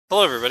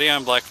Hello everybody,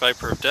 I'm Black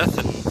Viper of Death,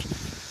 and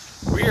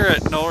we are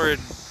at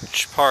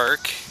Noelridge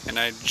Park, and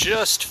I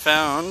just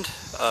found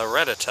a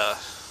Rattata.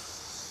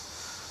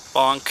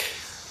 Bonk.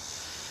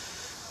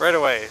 Right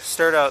away,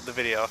 start out the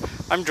video.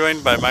 I'm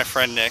joined by my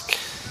friend Nick.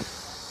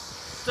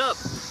 What's up?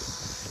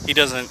 He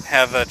doesn't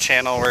have a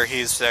channel where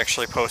he's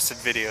actually posted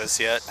videos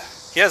yet.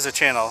 He has a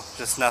channel,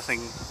 just nothing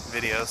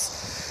videos.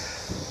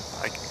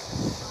 Like,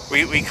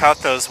 we caught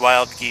those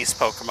wild geese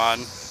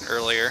Pokemon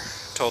earlier,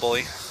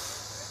 totally.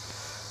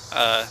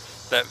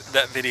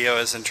 That video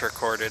isn't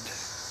recorded.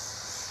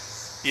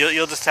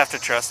 You'll just have to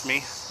trust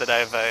me that I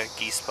have a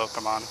geese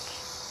Pokemon.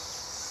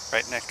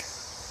 Right, Nick?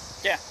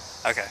 Yeah.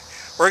 Okay.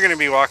 We're going to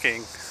be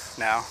walking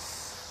now,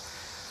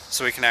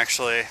 so we can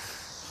actually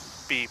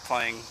be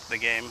playing the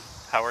game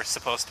how we're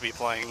supposed to be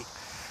playing.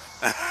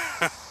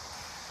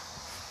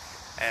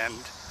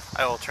 And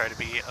I will try to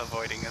be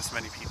avoiding as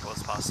many people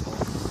as possible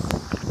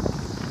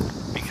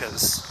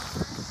because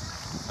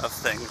of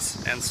things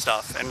and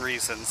stuff and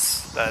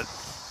reasons that...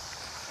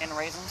 And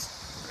raisins?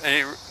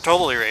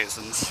 Totally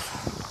raisins.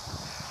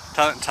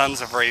 Tons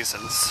of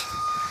raisins.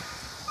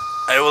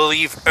 I will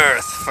leave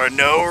Earth for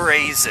no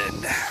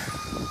raisin.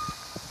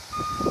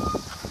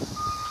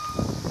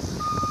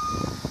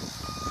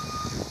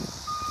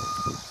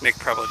 Nick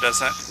probably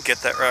doesn't get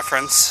that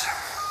reference.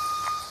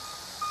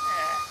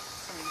 Yeah.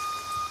 Somebody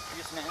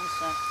using an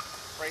instant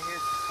right here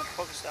at the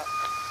Pokestop.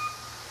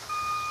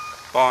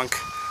 Bonk.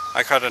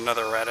 I caught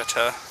another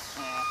Rattata.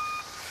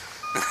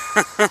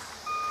 Yeah.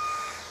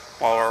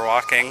 While we're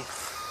walking.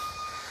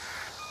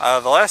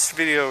 The last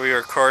video we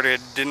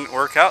recorded didn't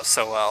work out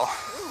so well.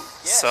 Ooh,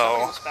 yeah, so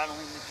somebody was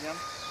battling the gym.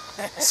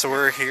 So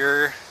we're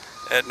here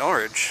at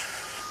Noelridge.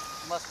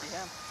 Must be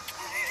him.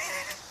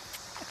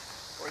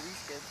 Or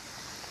these kids.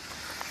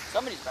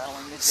 Somebody's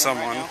battling the gym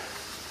Someone. right now.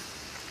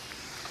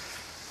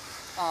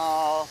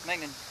 Oh,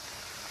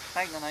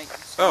 Magnanite.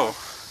 Oh.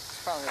 It's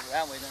probably over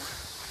that way then.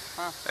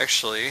 Huh?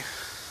 Actually,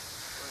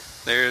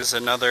 there's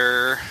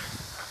another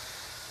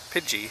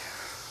Pidgey.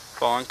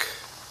 Bonk.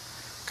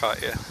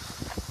 Caught you.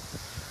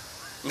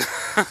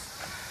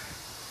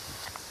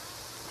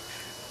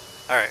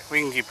 Alright,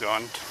 we can keep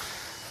going.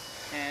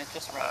 Yeah, it's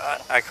just a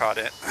Rattata. I caught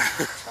it.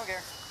 Don't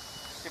care.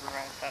 Stupid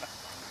Rattata.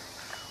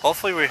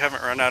 Hopefully we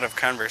haven't run out of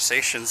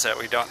conversations that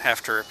we don't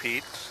have to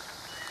repeat.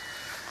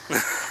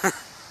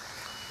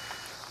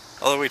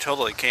 Although we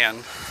totally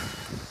can.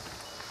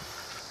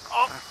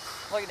 Oh,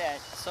 look at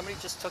that. Somebody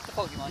just took the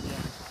Pokemon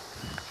gym.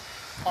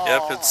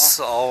 Yep, it's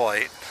all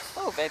white.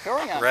 Oh,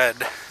 Vaporeon. Red.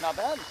 Not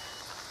bad.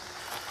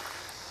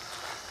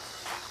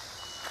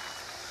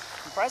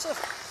 Impressive.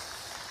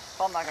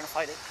 Well, I'm not going to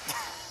fight it.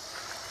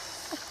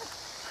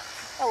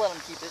 I'll let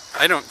him keep it.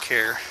 I don't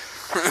care.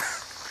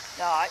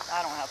 No, I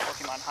don't have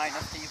Pokemon high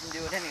enough to even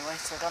do it anyway,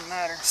 so it doesn't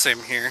matter.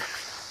 Same here.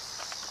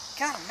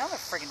 God, another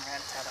friggin'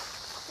 Rattata.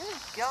 Good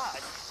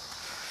God.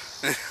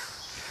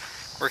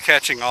 We're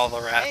catching all the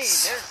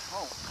rats. Hey, there.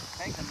 Oh,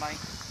 Magnemite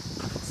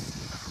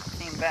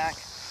came back.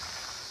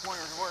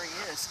 Wonders where he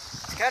is.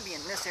 It's got to be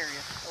in this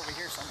area over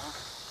here somewhere.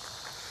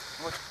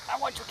 I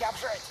want to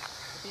capture it.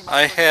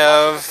 I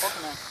have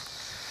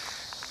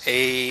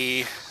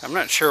I'm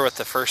not sure what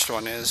the first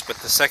one is, but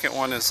the second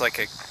one is like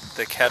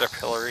the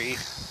caterpillar-y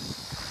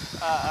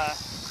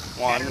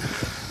one.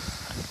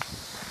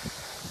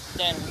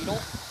 Dan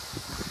Weedle.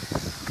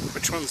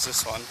 Which one's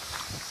this one?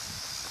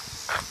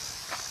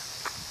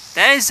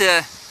 That's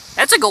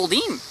a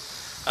Goldeen.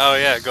 Oh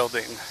yeah,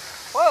 Goldeen.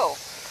 Whoa,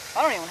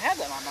 I don't even have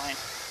that on mine.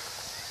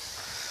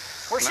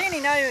 We're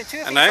seeing now two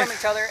feet from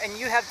each other, and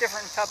you have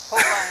different type of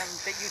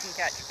Pokemon that you can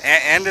catch.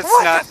 And it's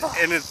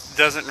and it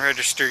doesn't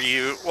register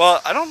you. Well,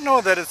 I don't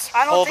know that it's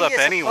pulled up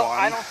anyone.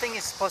 I don't think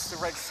it's supposed to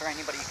register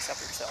anybody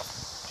except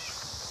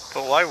yourself.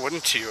 But why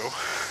wouldn't you?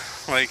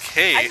 Like,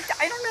 hey.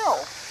 I don't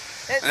know.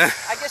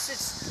 I guess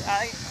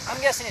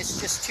I'm guessing it's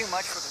just too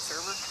much for the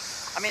server.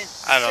 I mean,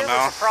 the servers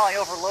are probably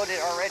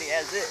overloaded already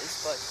as is,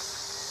 but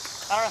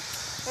I don't know.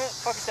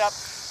 Pokestop.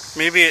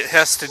 Maybe it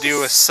has to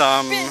do with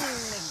some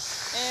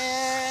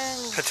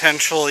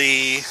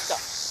potentially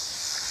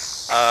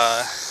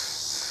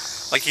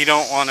like you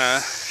don't want to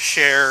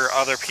share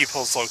other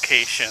people's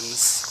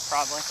locations.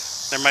 Probably.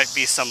 There might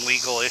be some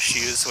legal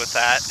issues with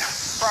that.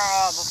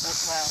 Probably.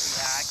 Well,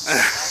 yeah,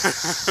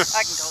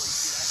 I can totally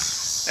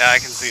see that. Yeah, I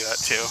can see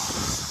that too.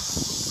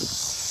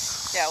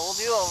 Yeah, we'll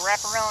do a wrap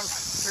around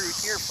through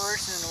here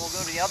first, and then we'll go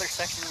to the other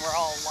section where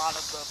a lot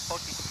of the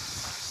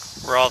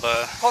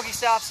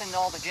Pokestops and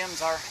all the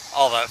gyms are.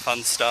 All that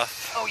fun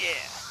stuff. Oh yeah.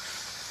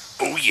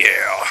 Oh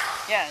yeah.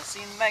 Yeah,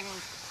 see,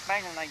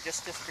 Magnanite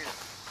just disappeared.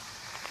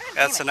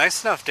 Yeah, it's a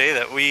nice enough day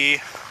that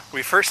we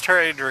first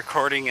started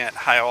recording at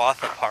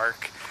Hiawatha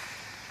Park.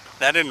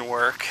 That didn't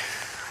work.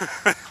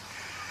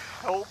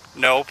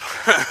 Nope.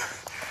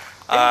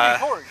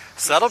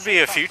 So that'll be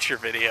a future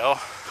video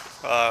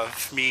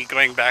of me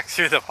going back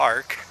through the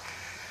park.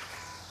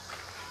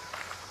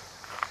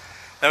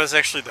 That was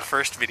actually the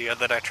first video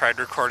that I tried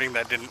recording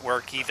that didn't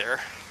work either.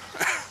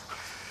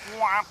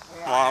 Womp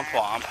womp. Womp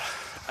womp.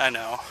 I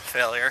know,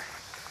 failure.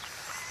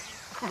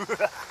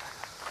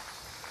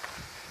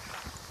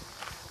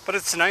 But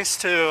it's nice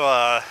to,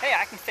 Hey,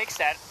 I can fix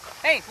that.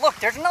 Hey, look,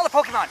 there's another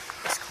Pokemon.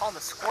 It's called the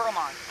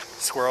Squirrelmon.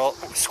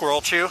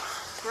 Squirrel Chew?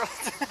 Squirrel...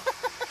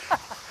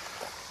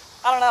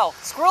 I don't know.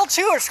 Squirrel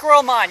Chew or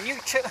Squirrelmon?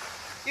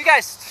 You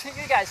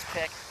guys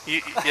pick.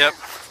 Yep.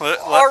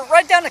 Or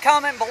write down the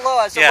comment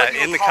below as to what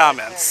you in the call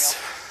comments.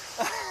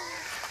 It.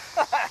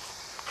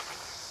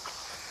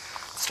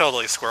 It's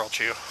totally Squirrel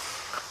Chew.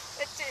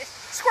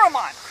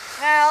 Squirrelmon.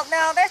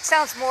 Now that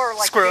sounds more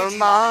like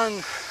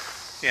Squirrelmon.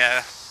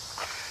 Yeah.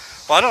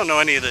 Well, I don't know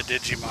any of the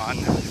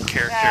Digimon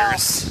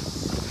characters.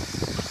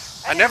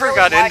 I never really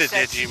got into watch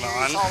that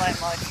Digimon. series all that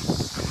much.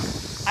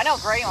 I know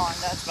Greymon.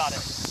 That's about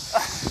it.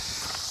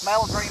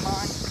 Metal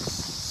Greymon.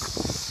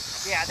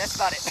 Yeah, that's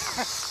about it.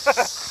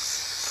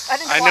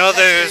 I know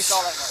there's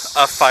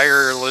a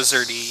fire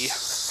lizardy.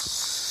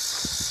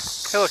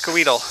 Hey, look, a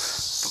Weedle.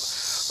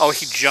 Oh,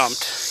 he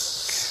jumped.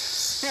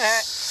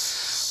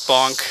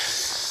 Bonk.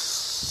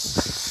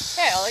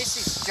 Yeah, at least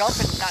he's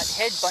jumping, not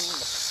headbutting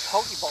the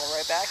Pokeball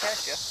right back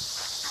at you.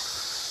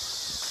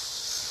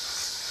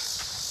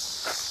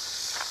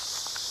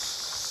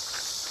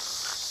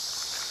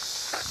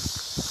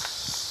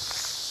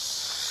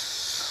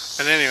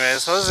 But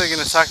anyways, what was I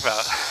going to talk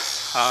about?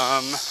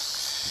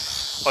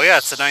 Oh yeah,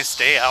 it's a nice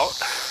day out.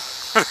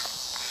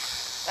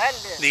 That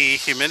it is. The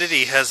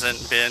humidity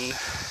hasn't been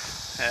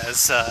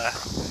as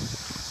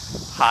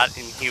hot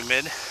and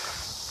humid.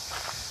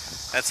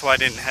 That's why I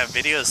didn't have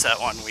videos that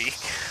one week.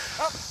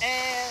 Oh,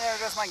 and there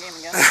goes my game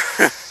again.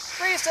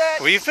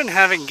 Reset! We've been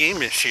having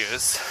game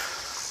issues.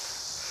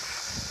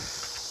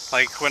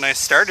 Like when I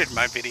started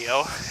my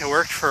video, it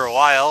worked for a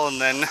while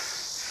and then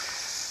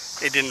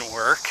it didn't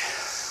work.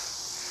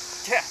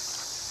 Yeah.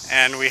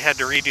 And we had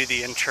to redo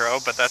the intro,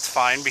 but that's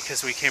fine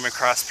because we came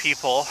across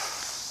people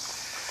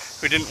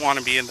who didn't want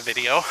to be in the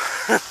video.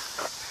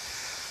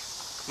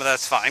 But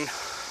that's fine.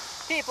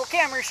 People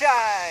camera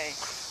shy!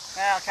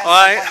 Well, kind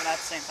of at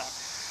the same time.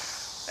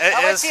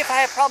 Let's see if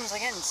I have problems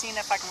again and seeing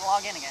if I can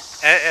log in again.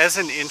 As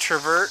an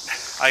introvert,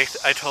 I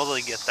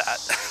totally get that.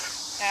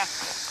 Yeah.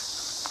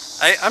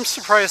 I'm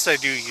surprised I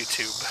do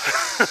YouTube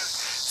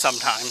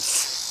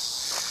sometimes.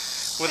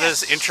 With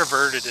as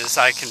introverted as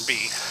I can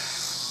be.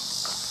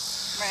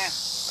 Man.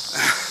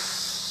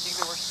 You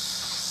could be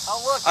worse.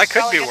 Oh look, I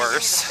could be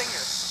worse.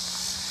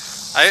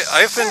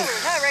 I've been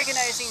not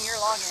recognizing your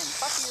login.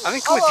 Fuck you. I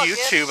think with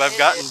YouTube I've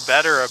gotten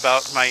better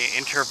about my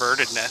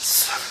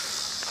introvertedness.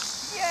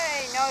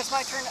 Yay, now it's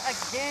my turn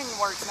again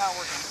where it's not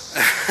working.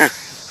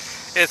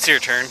 It's your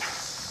turn.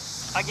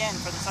 Again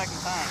for the second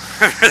time.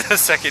 For the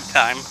second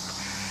time.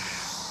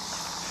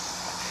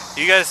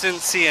 You guys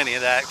didn't see any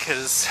of that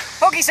because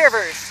Poke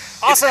servers!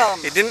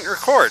 Awesome! It didn't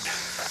record.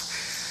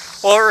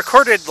 Well, it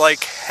recorded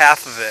like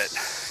half of it.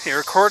 It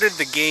recorded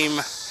the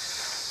game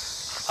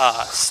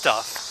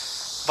stuff.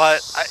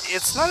 But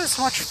it's not as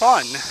much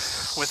fun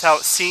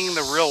without seeing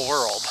the real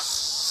world.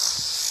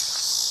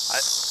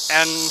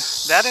 And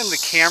that in the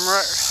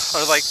camera,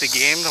 or like the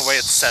game, the way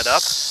it's set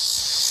up,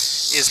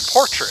 is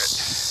portrait.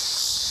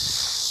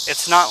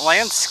 It's not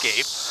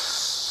landscape.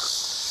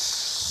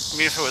 I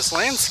mean, if it was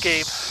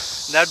landscape,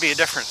 that'd be a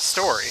different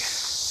story.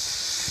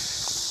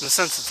 And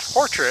since it's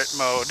portrait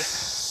mode,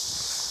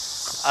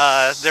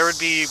 there would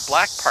be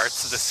black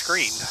parts of the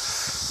screen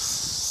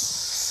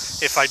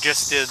if I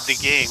just did the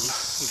game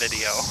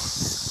video.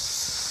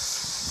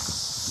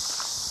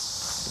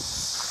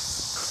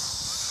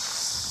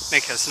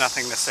 Nick has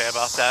nothing to say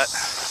about that.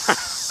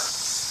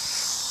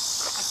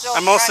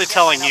 I'm mostly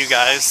telling you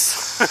guys.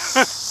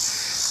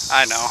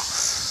 I know.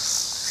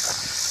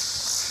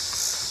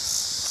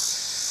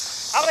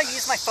 How about I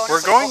use my phone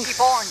as a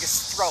Pokeball and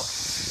just throw it?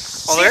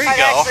 Well, See there if you I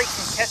go. actually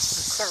can catch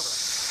the server.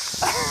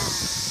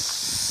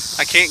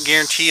 I can't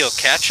guarantee you'll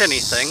catch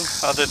anything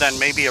other than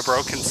maybe a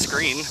broken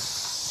screen.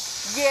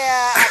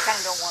 Yeah, I kind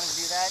of don't want to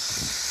do that.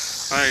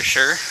 Are you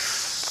sure?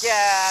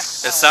 Yeah.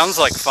 It sounds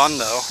like fun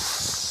though.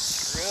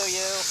 Screw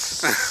you.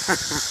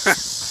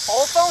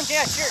 Old phone?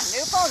 Yeah, sure.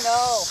 New phone?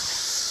 No.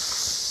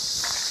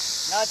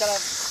 Not that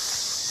I've...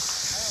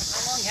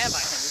 How long have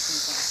I had this new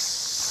phone?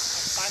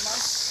 Like 5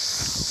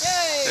 months?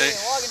 Yay!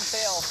 Login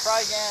fail. Try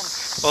again.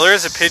 Well, there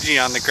is a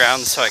Pidgey on the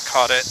ground, so I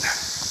caught it.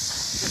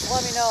 Just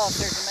let me know if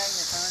there's a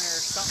magneton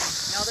or something.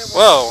 Now that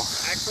Whoa!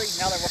 Actually,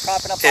 now that we're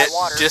popping up by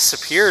water. It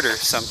disappeared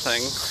or something.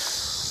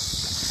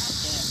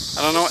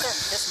 I don't know what.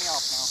 Piss me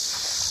off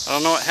now. I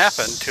don't know what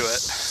happened to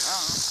it.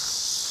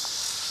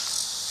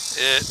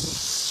 It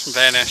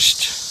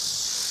vanished.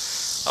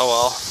 Oh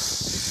well.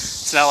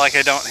 It's not like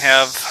I don't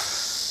have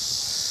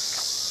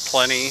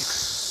plenty.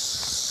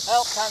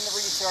 Well, time to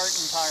restart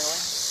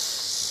entirely.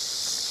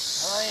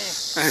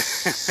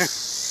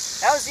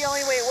 That was the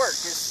only way it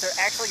worked, is to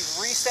actually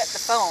reset the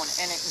phone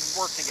and it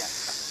worked again.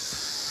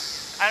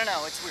 I don't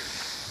know, it's weird.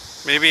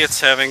 Maybe it's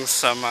having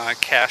some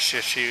cache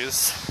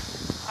issues.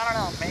 I don't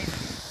know, maybe.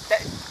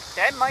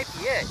 That might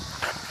be it.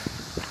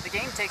 The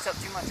game takes up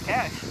too much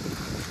cache.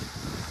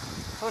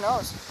 Who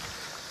knows?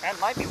 That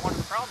might be one of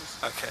the problems.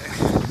 Okay.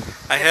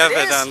 I have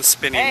it on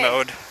spinning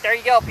mode. There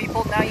you go,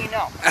 people. Now you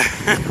know.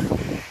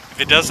 If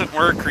it doesn't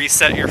work,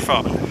 reset your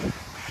phone.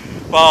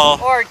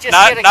 Well, or just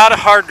not a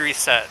hard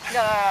reset.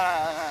 No.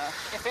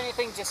 If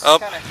anything, just Oh.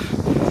 kind of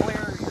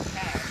clear your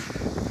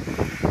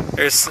cache.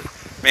 There's,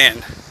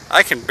 man,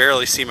 I can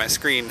barely see my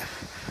screen.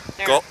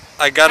 There. Goal,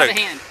 I got Have a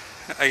hand.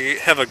 I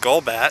have a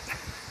goal bat.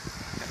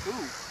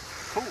 Ooh,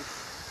 cool.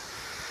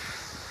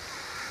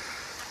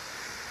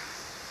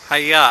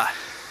 Hiya.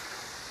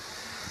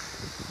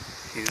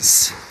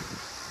 He's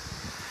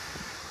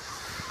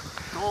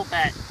Goal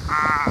bat.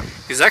 Ah.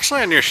 he's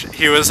actually on your.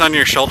 He was on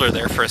your shoulder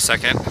there for a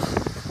second.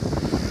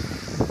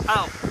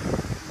 Oh.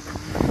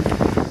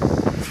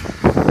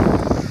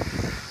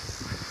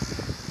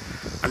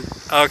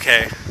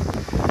 Okay.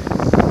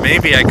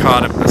 Maybe I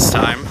caught him this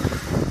time.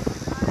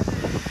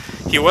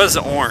 He was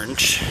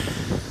orange.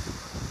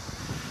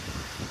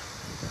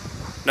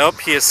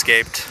 Nope, he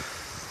escaped.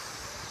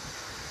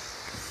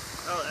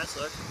 Oh, that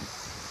sucks.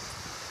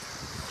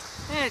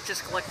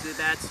 Just collect the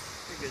bats.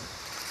 You're good.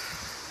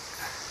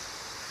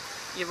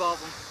 You evolve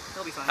them.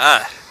 They'll be fine.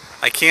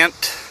 I can't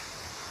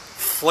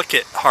flick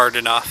it hard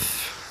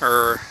enough,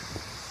 or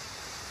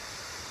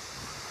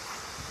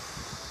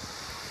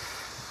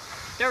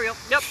There we go.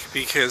 Yep.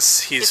 because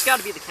he's It's got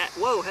to be the cat.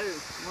 Whoa, hey,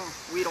 whoa,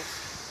 Weedle.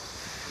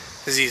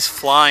 because he's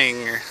flying.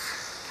 God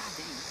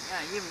dang.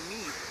 Yeah, even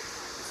me.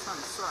 This sun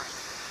sucks.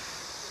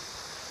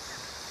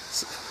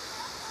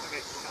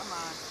 Okay, come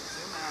on.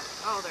 Zoom out.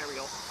 Oh, there we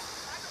go.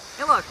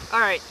 Hey, look. All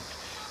right.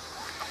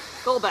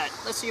 Goal bat.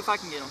 Let's see if I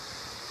can get him.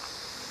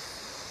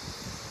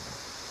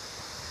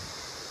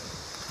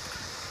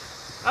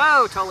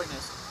 Oh, totally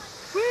missed.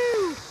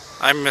 Woo!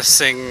 I'm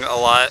missing a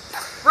lot.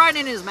 Right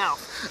in his mouth.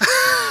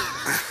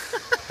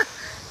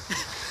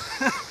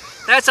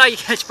 That's how you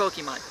catch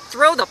Pokemon.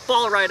 Throw the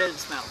ball right at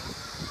his mouth.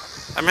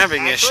 I'm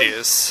having Actually,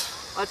 issues.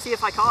 Let's see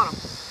if I caught him.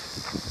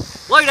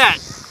 Look at that!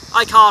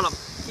 I caught him.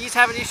 He's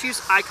having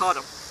issues. I caught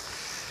him.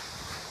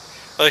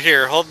 Oh,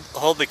 here,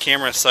 hold the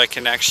camera so I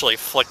can actually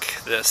flick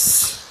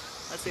this.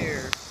 Let's see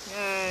here.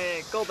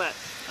 Yay, goal bat.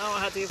 I don't know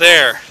how to do that.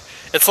 There.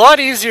 It's a lot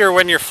easier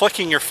when you're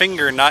flicking your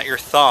finger, not your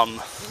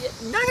thumb. Yeah,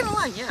 not gonna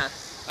lie, yeah.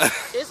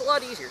 It's a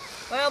lot easier.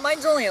 Well,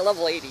 mine's only at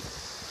level 80.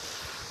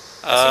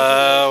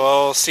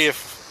 Well, we'll see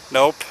if...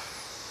 Nope.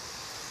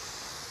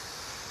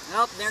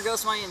 Nope, there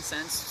goes my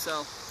incense,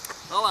 so...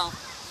 Oh well.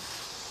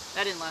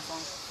 That didn't last long.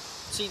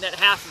 See, that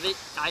half of it,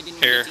 I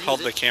didn't Here, get to use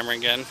hold it. the camera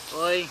again.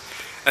 Oi.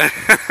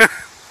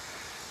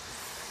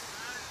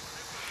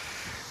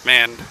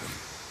 Man.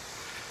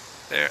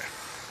 There.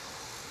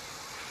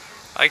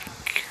 I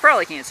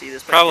Probably can't see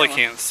this, but probably you know.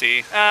 can't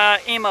see.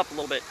 Aim up a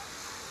little bit.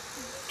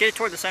 Get it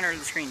toward the center of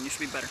the screen. You should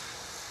be better.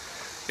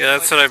 Yeah,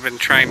 that's what I've been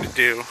trying to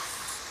do.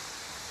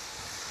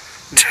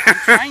 I'm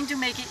trying to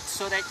make it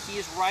so that he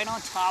is right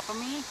on top of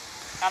me.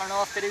 I don't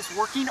know if it is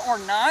working or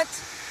not,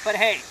 but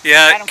hey.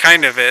 Yeah, it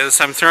kind of is.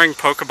 I'm throwing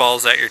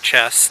Pokeballs at your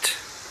chest.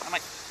 I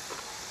might.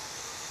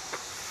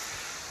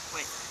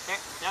 Wait, there,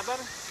 that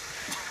better?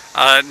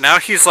 Now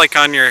he's like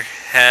on your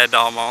head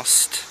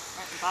almost.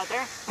 Right, about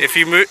there?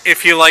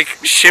 If you like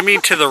shimmy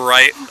to the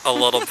right a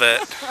little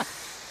bit.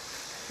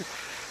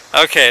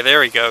 Okay,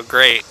 there we go.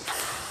 Great.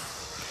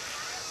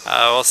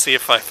 We'll see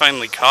if I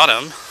finally caught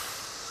him.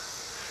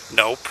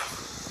 Nope.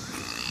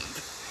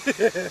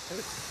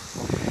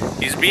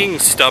 He's being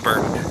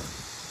stubborn.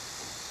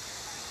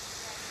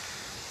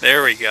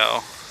 There we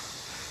go.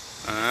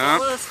 All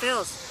those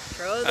fails.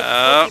 Throw the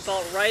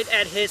Pokeball right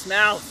at his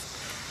mouth.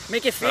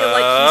 Make it feel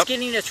like he's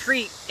getting a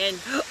treat, and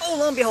oh,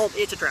 lo and behold,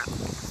 it's a trap.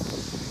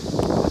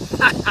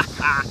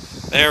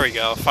 There we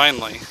go,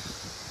 finally.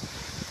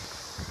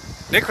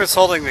 Nick was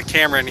holding the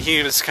camera and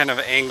he was kind of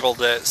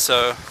angled it,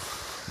 so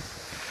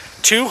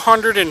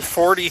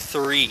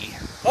 243.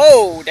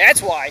 Oh,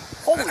 that's why.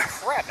 Holy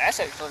crap, that's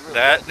actually really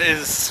That good.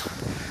 is...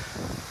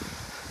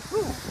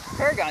 Ooh,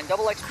 Paragon,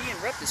 double XP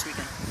and rep this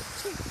weekend.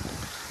 Sweet.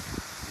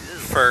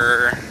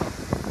 For...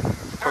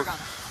 Paragon.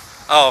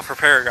 Oh, for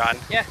Paragon.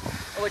 Yeah,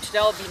 which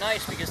that would be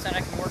nice because then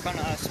I can work on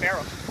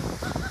Sparrow.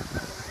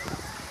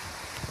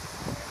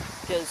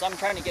 Because I'm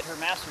trying to get her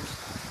master's.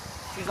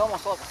 She's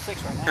almost level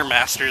 6 right now. Her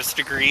master's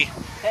degree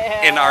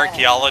in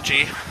archaeology.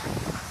 You're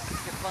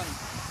funny.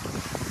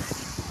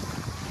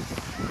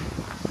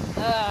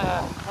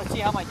 Let's see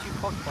how my 2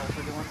 Pokeballs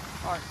are doing.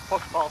 Or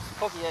Pokeballs,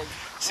 Poke-Eggs.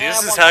 See,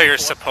 this is how you're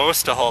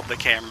supposed to hold the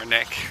camera,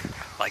 Nick.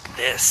 Like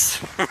this.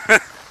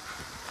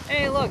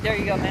 Hey, look, there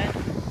you go, man.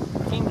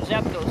 Team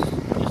Zapdos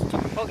just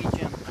took a Poke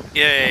Gym.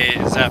 Yay,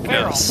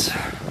 Zapdos.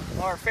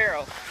 Or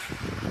Pharaoh.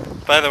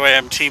 By the way,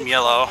 I'm Team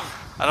Yellow.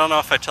 I don't know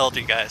if I told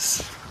you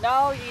guys.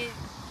 No, you...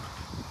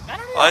 I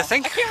don't know. Well, I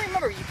think... I can't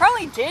remember. You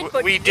probably did,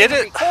 but we you did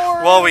didn't it...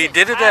 record. Well, we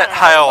did it at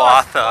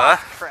Hiawatha.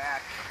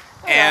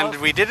 And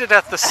we did it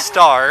at the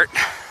start.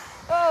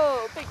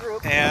 Oh, big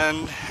group.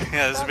 And,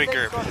 yeah, this is a big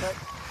group.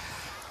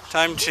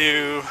 Time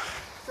to...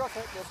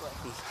 Shortcut this way.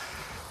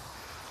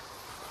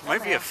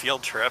 Might be a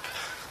field trip.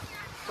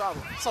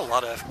 Probably. It's a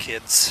lot of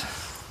kids.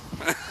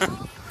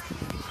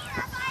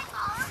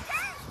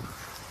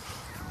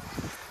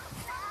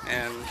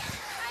 And...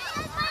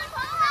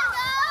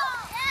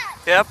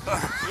 Yep.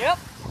 Yep.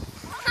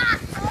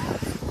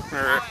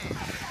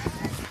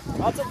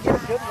 Lots of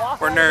good walk.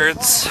 We're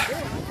nerds.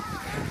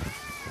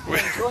 We're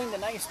enjoying the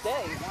nice day.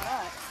 Why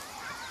not?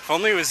 If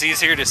only it was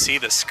easier to see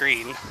the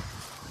screen.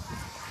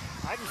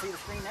 I can see the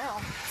screen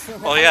now.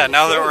 Well, yeah,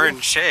 now that we're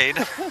in shade.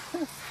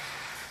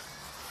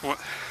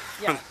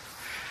 Yeah.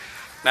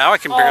 Now I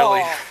can barely.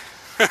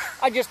 Oh,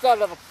 I just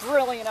thought of a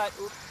brilliant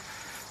idea. Oops.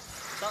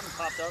 Something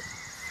popped up.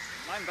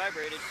 Mine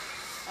vibrated.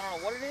 I don't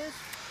know what it is,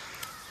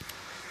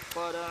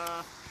 but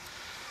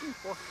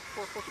four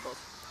Pokeballs.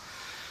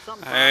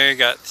 Something. I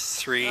got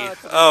 3.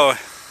 Oh,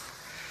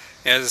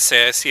 yeah, as I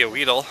say, I see a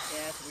Weedle.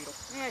 Yeah, it's a Weedle.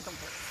 Yeah, don't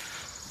care.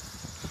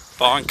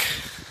 Bonk.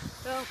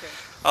 Okay.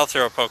 I'll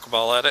throw a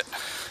Pokeball at it. Yeah,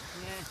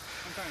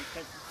 I'm trying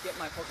to get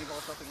my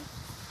Pokeballs up again.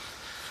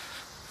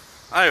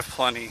 I have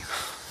plenty.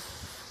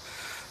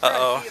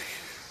 Uh-oh.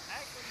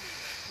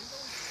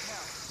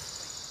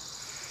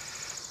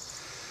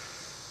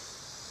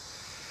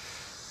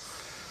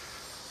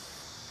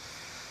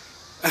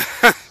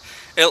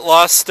 It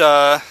lost, Oh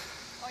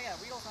yeah,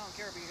 Weedles don't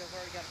care because I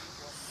already got a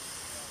Weedle.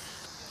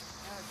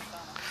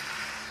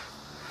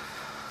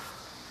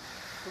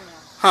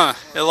 huh,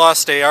 it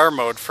lost AR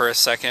mode for a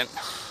second.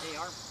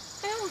 AR?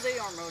 What the hell is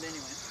AR mode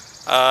anyway?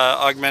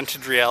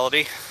 Augmented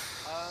reality.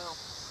 Oh.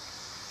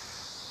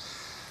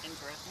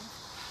 Interesting.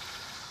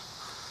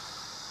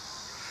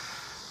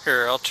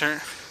 Here, I'll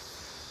turn.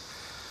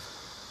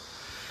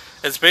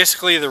 It's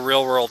basically the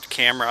real world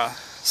camera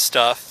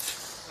stuff.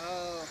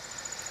 Oh.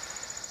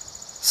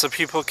 So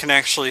people can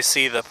actually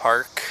see the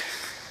park.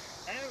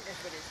 I know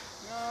that's what it is.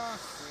 No, I'll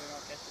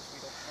catch this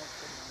Weedle.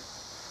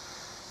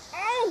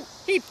 Oh,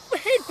 he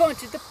head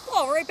bunted the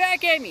ball right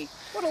back at me.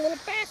 What a little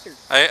bastard.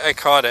 I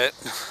caught it.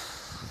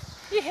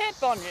 He head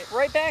bunted it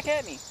right back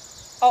at me.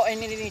 Oh, and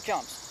then he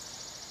jumps.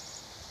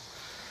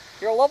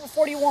 You're a level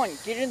 41.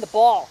 Get in the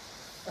ball.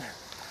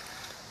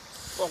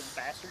 Little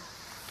bastard.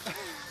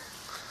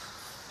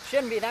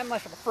 Shouldn't be that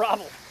much of a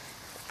problem.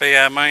 But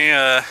yeah,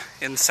 my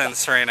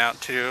incense ran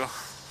out too.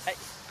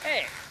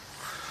 Hey.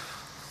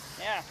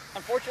 Yeah,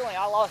 unfortunately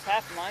I lost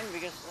half of mine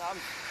because I'm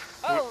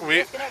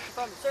disconnected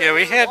from the server. Yeah,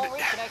 we had. Won't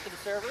reconnect to the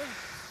server.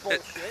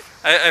 Bullshit.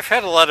 I've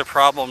had a lot of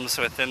problems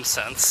with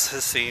incense,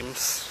 it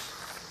seems.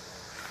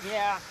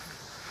 Yeah.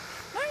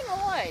 Not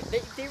gonna lie,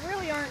 they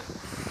really aren't.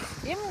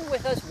 Even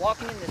with us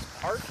walking in this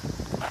park,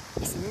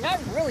 it's not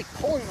really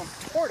pulling them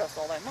toward us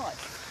all that much.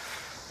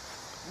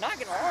 Not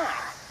gonna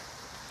lie.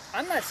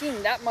 I'm not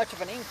seeing that much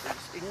of an increase.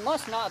 It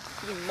must not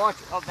be much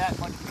of that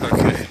much.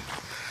 Okay.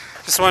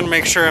 Just want to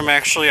make sure I'm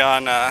actually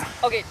on.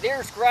 Okay,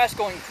 there's grass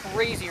going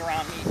crazy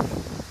around me.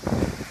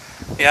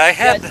 Yeah, I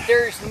had. Yet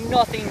there's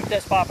nothing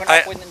that's popping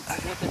up within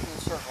the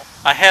circle.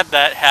 I had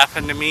that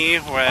happen to me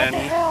when. What the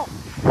hell?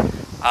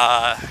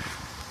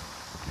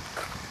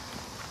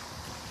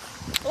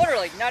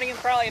 Literally, not even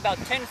probably about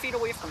 10 feet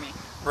away from me.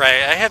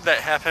 Right, I had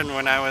that happen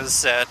when I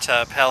was at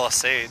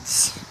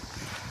Palisades.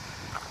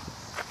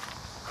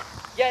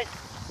 Yet,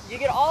 you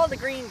get all the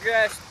green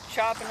grass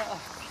chopping up,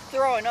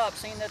 throwing up,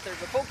 saying that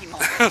there's a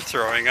Pokemon.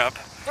 Throwing up.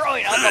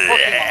 Throwing up a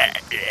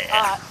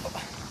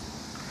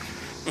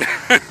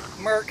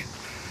Pokemon. Merc.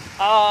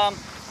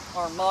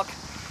 Or Muck.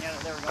 Yeah,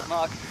 there we go,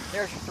 Muck.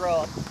 There's your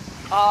throw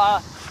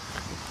up.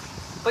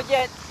 But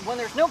yet, when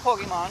there's no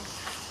Pokemon,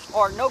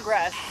 or no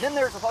grass, then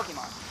there's a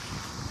Pokemon.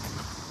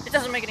 It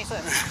doesn't make any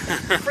sense.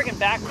 It's freaking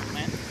backwards,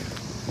 man.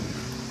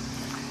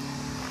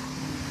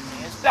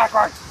 It's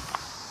backwards.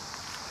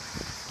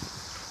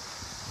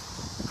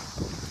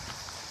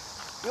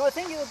 You would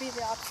think it would be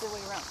the opposite way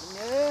around.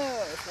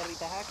 No, it's gotta be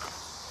back.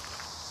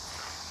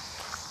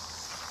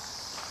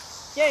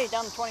 Yay,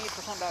 down to 28%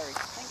 battery.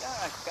 Thank God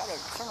I got an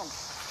external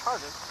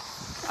charger.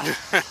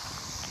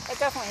 That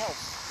definitely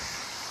helps.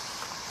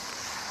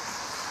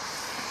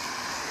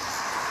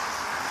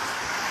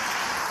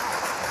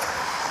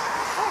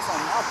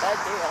 Actually, not a bad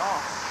day at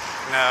all.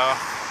 No.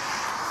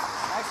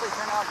 It actually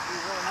turned out to be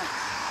really nice.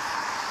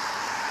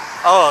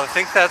 Oh, I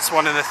think that's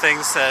one of the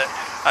things that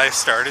I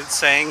started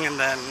saying and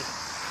then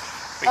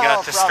we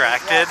got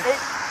distracted.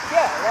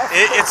 Yeah,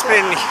 It's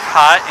been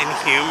hot and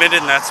humid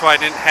and that's why I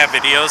didn't have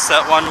videos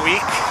that one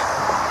week.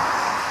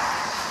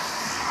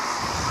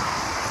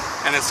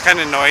 And it's kind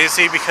of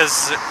noisy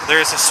because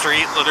there's a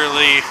street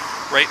literally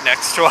right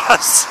next to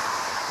us.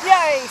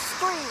 Yay,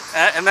 street!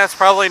 And that's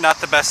probably not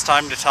the best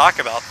time to talk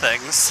about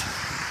things.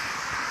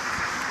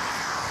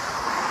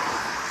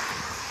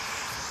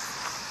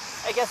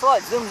 Hey, guess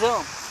what? Zoom,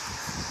 zoom.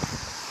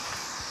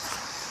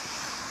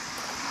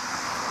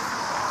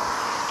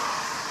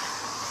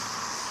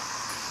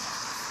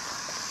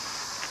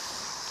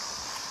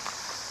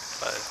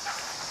 But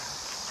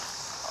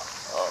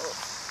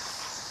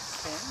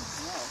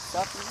No,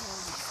 stop on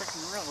the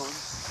freaking road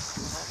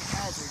without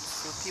hazards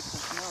so people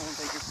know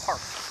that you're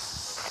parked.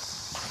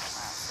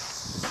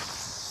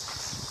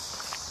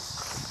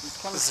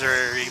 is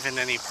there even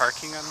any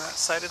parking on that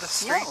side of the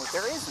street? No,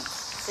 there isn't.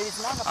 It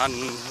is not a On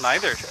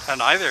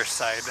either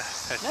side,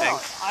 I think. No,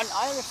 on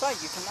either side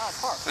you cannot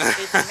park.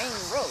 It's a main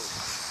road.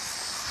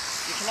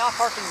 You cannot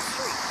park in the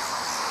street.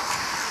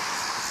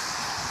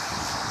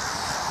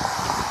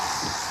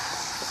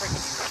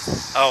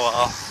 Oh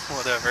well,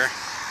 whatever.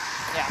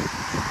 Yeah.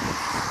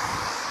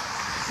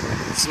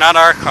 It's not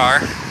our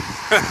car.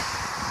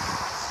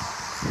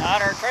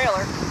 Not our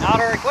trailer. Not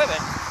our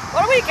equipment.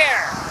 What do we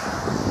care?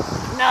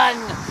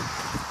 None.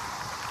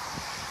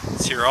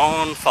 It's your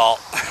own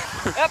fault.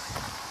 Yep.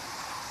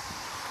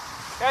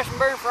 Crash and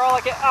burn for all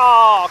I can.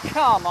 Oh,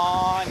 come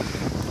on.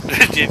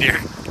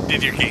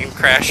 Did your game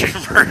crash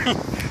and burn?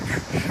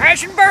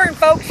 Crash and burn,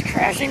 folks.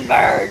 Crash and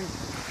burn.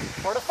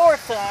 For the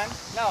 4th time.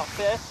 No,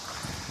 5th.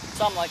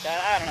 Something like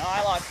that. I don't know.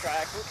 I lost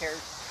track. Who cares?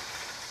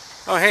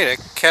 Oh, hey, a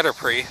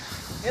Caterpie.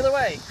 Either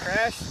way,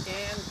 crash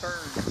and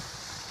burn.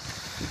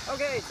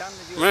 Okay, time to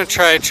do. I'm gonna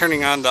try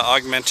turning on the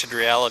augmented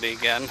reality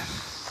again.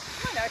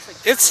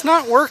 It's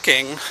not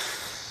working.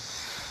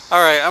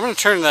 Alright, I'm gonna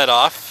turn that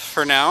off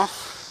for now.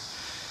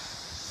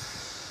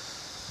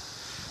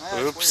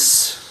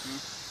 Oops.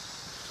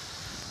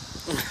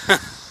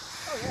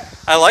 Oh, yeah.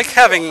 I like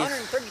having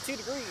 132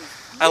 degrees.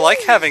 I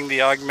like having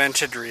the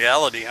augmented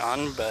reality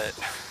on, but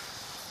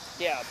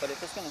yeah, but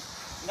if it's gonna,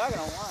 I'm not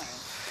gonna lie.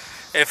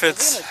 If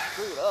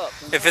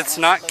it's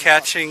not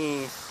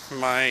catching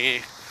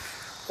my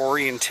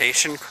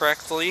orientation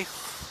correctly,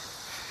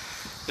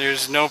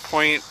 there's no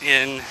point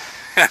in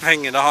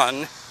having it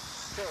on.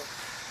 Sure.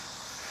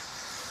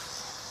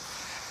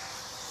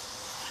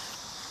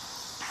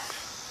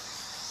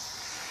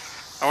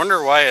 I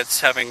wonder why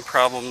it's having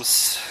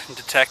problems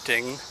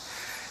detecting.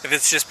 If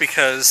it's just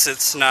because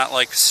it's not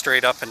like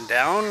straight up and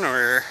down,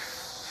 or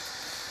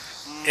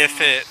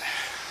if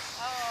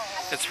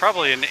it's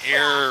probably an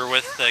error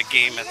with the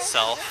game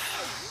itself.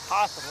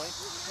 Possibly.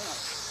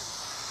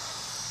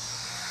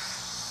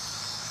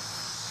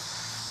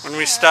 When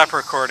we stop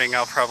recording,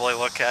 I'll probably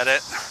look at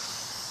it.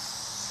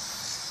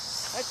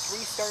 Let's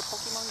restart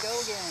Pokemon Go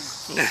again.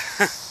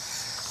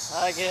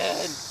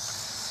 Again.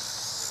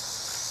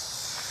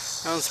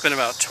 Well, it's been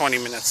about 20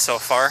 minutes so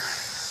far.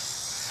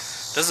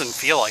 Doesn't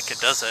feel like it,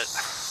 does it?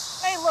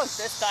 Hey, look,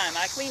 this time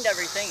I cleaned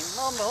everything, and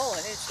lo and behold,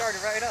 it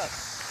started right up.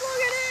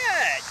 Look at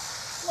that!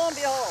 Lo and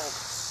behold.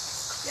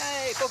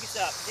 Yay,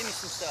 Pokestop, give me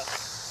some stuff.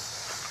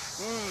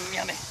 Mmm,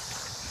 yummy.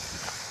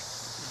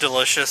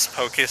 Delicious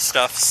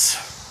Pokestuffs.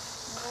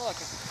 Oh,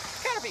 look,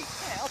 Caterpie.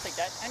 Yeah, I'll take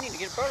that. I need to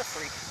get a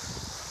Butterfree.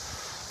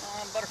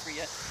 Butterfree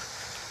yet.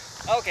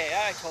 Okay,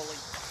 I totally.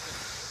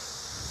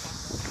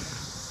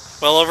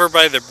 Well, over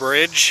by the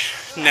bridge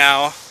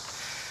now,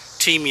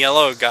 Team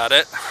Yellow got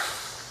it.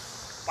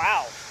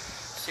 Wow.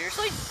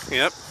 Seriously?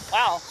 Yep.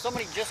 Wow,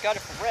 somebody just got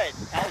it for red.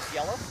 Now it's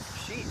yellow?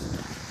 Jeez.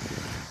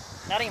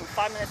 Not even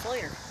 5 minutes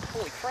later.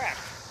 Holy crap.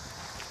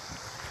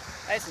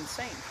 That's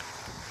insane.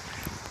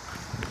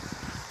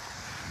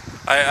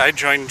 I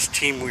joined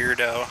Team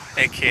Weirdo,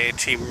 aka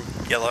Team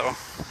Yellow.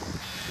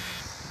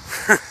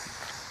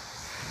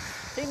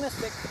 Team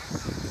Mystic.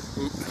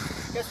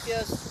 Guess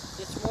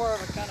it's more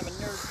of a kind of a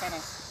nerd kind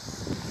of.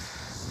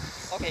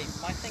 Okay,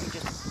 my thing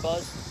just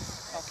buzzed.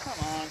 Oh, come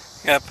on.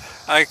 Yep,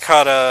 I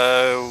caught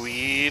a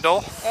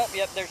Weedle. Oh,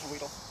 yep, there's a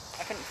Weedle.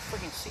 I couldn't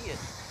freaking see it.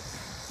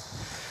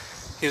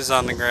 He's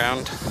on the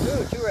ground.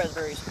 Ooh, 2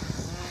 raspberries.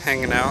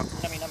 Hanging out.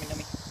 Nummy, nummy,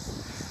 nummy.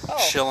 Oh,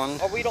 chilling.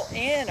 A Weedle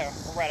and a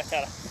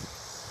Rattata.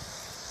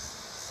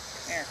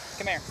 Here,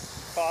 come here.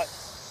 Caught.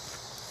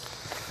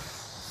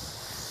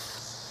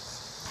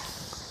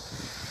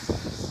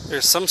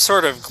 There's some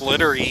sort of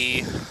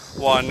glittery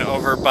one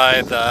over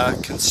by the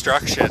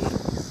construction.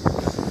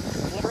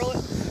 Literally?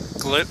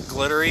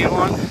 Glittery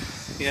one?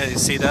 Yeah, you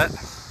see that?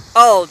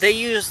 Oh, they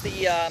use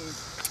the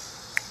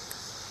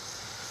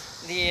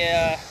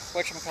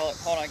whatchamacallit,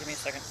 hold on, give me a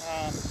second.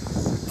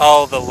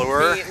 Oh, the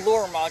lure? The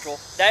lure module.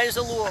 That is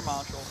a lure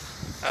module.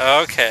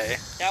 Okay.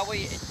 That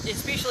way,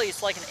 especially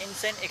it's like an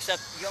instant,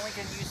 except you only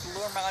can use the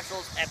lure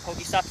modules at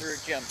Pokestops or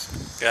gyms.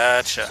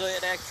 Gotcha. So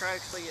it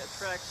actually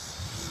attracts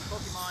the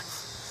Pokemon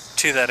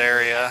to that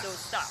area. Those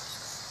stops.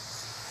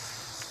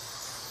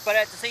 But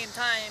at the same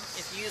time,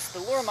 if you use the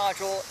lure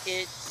module,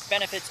 it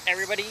benefits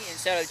everybody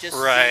instead of just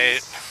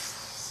right.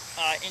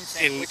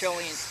 instant, which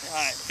only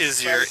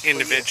is your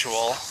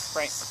individual.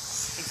 Right.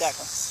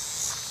 Exactly.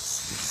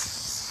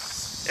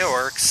 It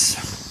works.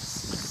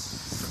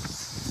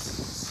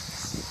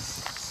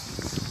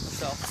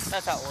 So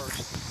that's how it works.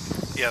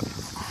 Yep.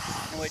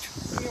 Which,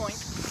 yoink.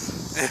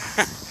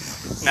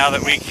 Now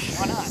that we...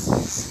 Why not?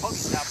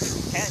 Pokestop,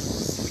 we can.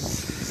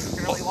 We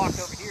can really walk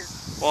over here.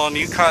 Well, and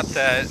you caught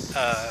that,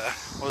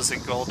 was it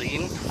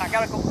Goldeen? I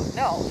got a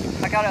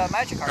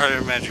Magikarp. Or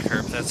a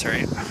Magikarp, that's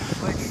right.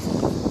 Which,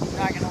 I'm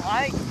not gonna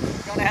lie,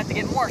 I'm gonna have to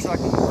get more so I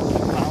can,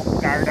 well,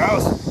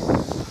 Gyarados.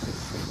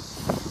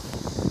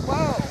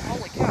 Whoa,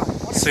 holy cow.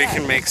 What is so you that?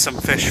 can make some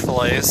fish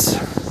fillets.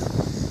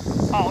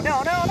 Oh,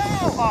 no, no,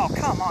 no! Oh,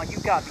 come on, you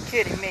gotta be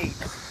kidding me.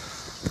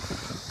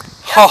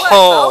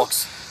 Oh,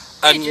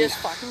 it just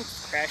fucking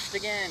crashed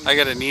again. I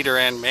got a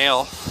Nidoran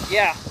male.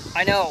 Yeah,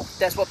 I know.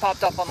 That's what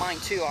popped up on mine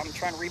too. I'm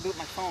trying to reboot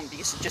my phone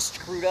because it just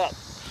screwed up.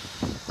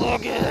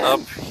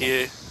 Again.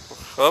 He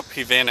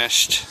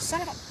vanished.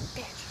 Son of a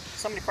bitch.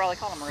 Somebody probably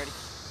caught him already.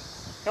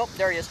 Nope,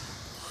 there he is.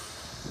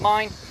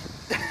 Mine.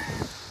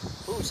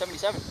 Ooh,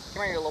 77.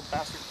 Come here, you little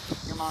bastard.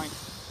 You're mine.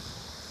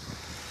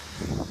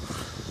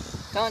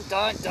 Dun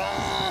dun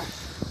dun.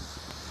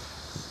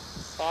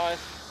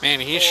 5. Man,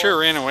 he 4, sure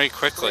ran away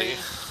quickly.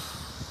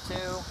 3,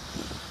 2,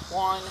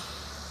 1.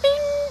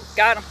 Bing!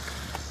 Got him.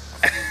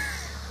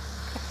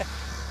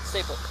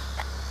 Stay put.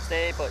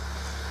 Stay put.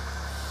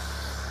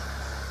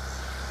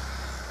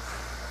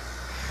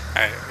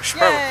 Alright, we should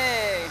probably...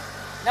 Yay!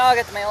 Now I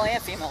got the male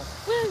and female.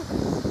 Woo!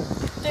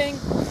 Ding!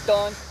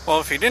 Done. Well,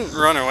 if he didn't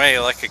run away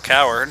like a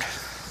coward...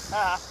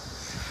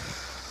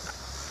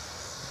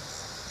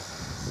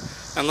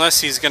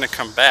 Unless he's gonna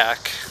come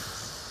back.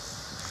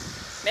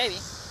 Maybe.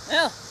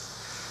 Yeah.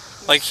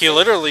 Like, he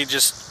literally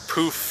just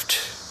poofed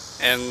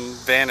and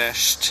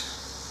vanished.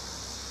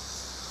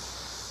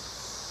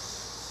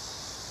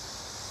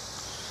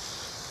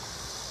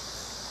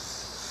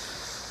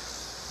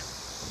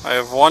 I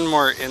have one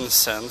more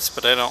incense,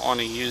 but I don't want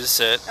to use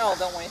it. Oh,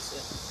 don't waste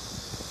it.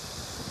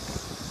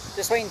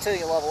 Just wait until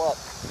you level up.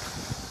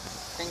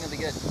 Thing will be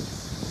good.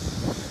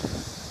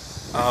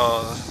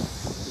 Oh,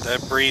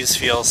 that breeze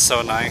feels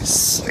so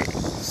nice.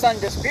 Sun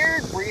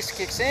disappeared, breeze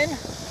kicks in.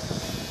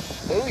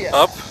 Oh yeah.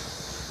 Up.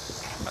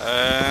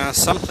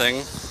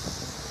 Something.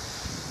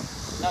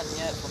 Nothing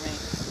yet for me.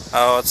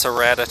 Oh, it's a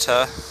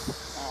ratata.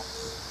 Oh.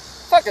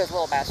 Fuck those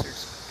little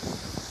bastards.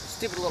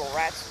 Stupid little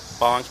rats.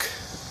 Bonk.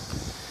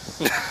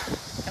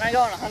 Can I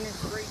go on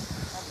 103?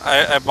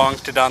 I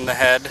bonked it on the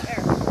head.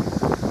 There.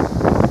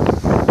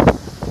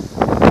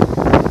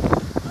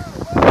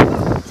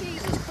 Oh,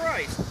 Jesus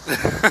Christ.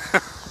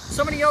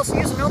 Somebody else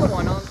use another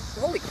one on.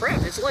 Holy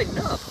crap, it's lighting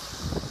up.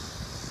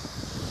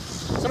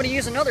 Somebody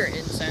use another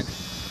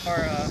incense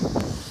or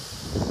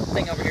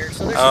thing over here.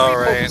 So there's so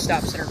many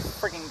Pokestops that are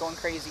freaking going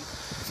crazy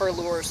for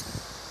lures.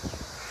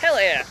 Hell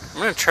yeah. I'm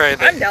gonna try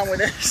the. I'm down with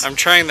this. I'm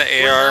trying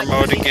the AR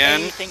mode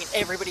again. Anything and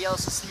everybody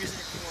else is using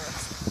it for us.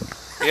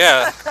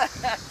 Yeah.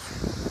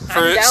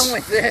 I'm down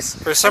with this.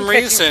 For some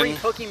reason, free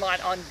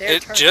Pokemon on their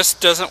it turn. just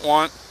doesn't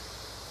want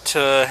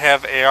to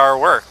have AR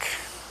work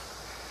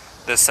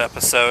this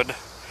episode.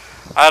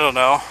 I don't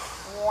know.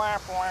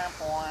 Whap, whap,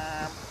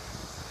 whap.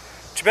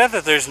 Too bad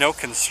that there's no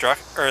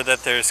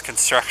there's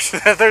construction.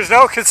 There's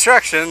no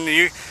construction.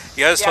 You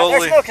guys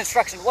totally. There's no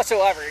construction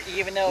whatsoever,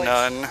 even though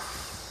none.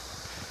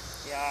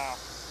 Yeah.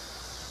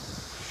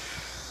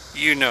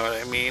 You know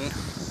what I mean.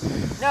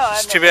 No,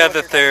 It's too bad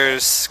that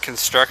there's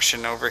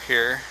construction over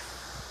here.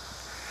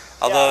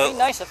 Although, it'd be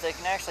nice if they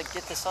can actually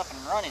get this up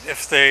and running.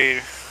 if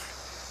they,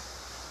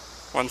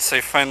 once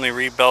they finally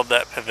rebuild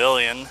that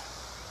pavilion.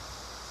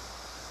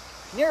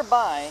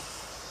 Nearby,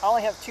 I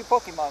only have 2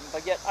 Pokemon,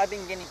 but yet I've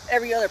been getting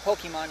every other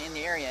Pokemon in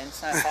the area and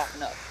it's not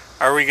popping up.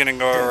 Are we gonna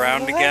go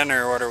around again,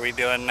 or what are we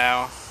doing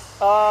now?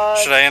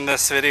 Should I end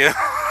this video?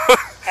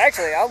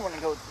 Actually, I want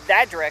to go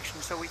that direction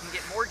so we can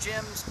get more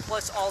gyms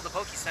plus all the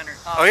Pokecenter.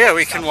 Oh yeah,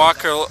 we can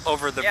walk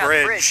over the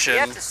bridge. We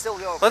And have to still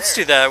go over let's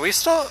there. do that. We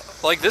still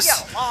like this.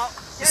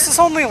 This is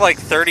only like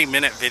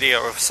 30-minute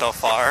video so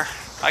far.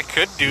 I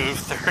could do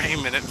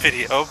 30-minute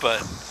video, but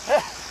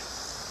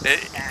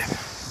Dude,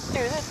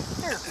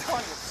 there's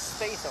tons of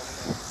space over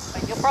there.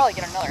 Like, you'll probably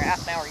get another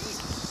half an hour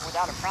easy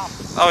without a problem.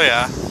 Oh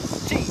yeah.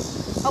 Gee,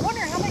 I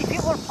wonder how many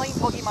people are playing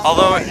Pokemon.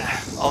 Although right now.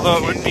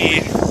 it would be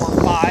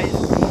 4, 5,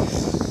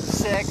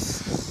 6,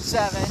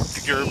 7,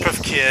 a group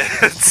of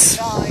kids.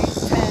 9, 10.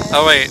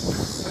 Oh wait.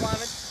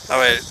 11. Oh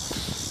wait.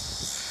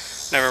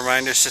 Never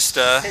mind. It's just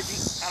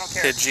Pidgey. I don't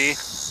care. Pidgey.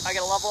 I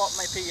gotta level up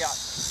my Pidgeot.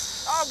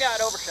 Oh god,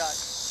 overshot.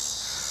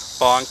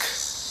 Bonk.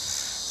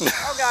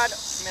 Oh god,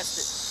 missed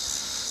it.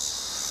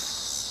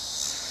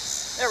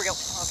 There we go.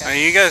 Okay. Now,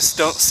 you guys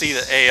don't see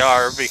the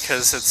AR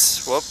because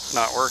it's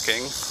not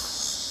working.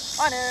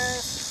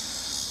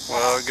 Honest.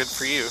 Well, good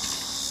for you.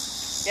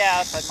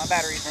 Yeah, but my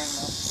battery's running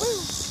low.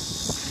 Woo!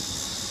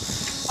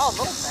 Oh,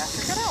 little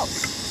bastard, get out.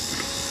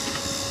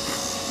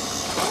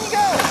 There you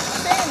go.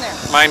 Stay in there.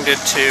 Mine did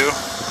too.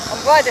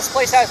 I'm glad this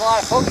place has a lot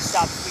of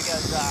Pokestops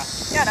because,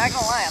 yeah, not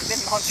gonna lie, I've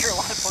been going through a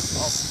lot of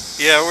Pokeballs.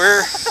 Yeah,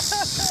 we're...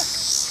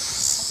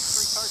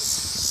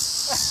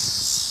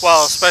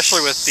 well,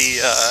 especially with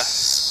the,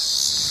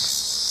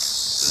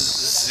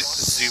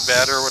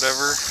 Zubat or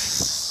whatever.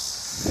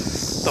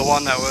 The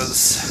one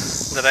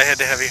that I had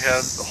to have you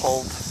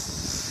hold.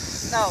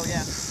 Oh,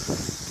 yeah.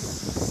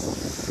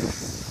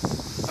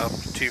 Up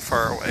too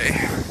far away.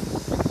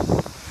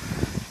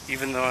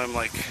 Even though I'm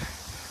like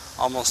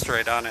almost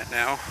right on it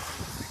now.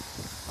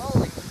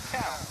 Holy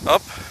cow.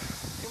 Up.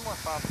 2 more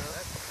pops of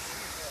that.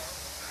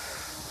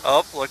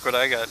 Oh, look what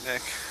I got,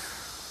 Nick.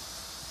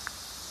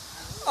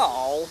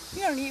 Oh,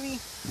 you don't need me.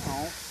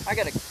 Oh, I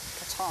got a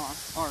Catan,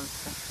 or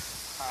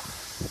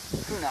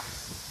Kuna.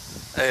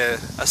 A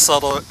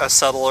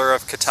settler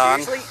of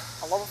Catan. Seriously?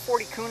 A level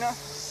 40 Kuna? A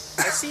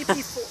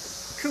CP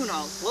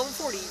Kuna, level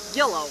 40,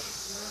 yellow.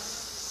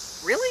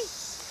 Really?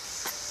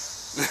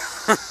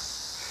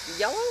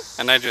 Yellow?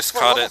 And I just For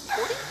caught level it.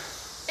 40?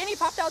 And he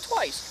popped out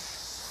twice.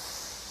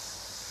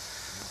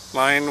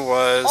 Mine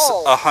was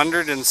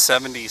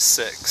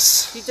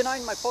 176. He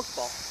denied my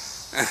Pokeball.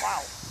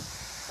 Wow.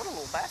 What a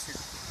little bastard.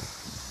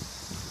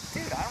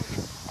 Dude, I don't get...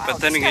 Wow, But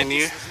then again,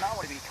 does not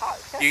want to be caught.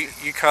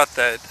 you caught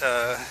that.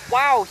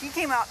 Wow, he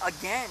came out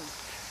again.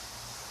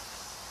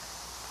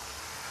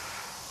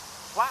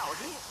 Wow,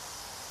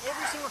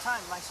 every single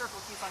time my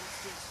circle keeps on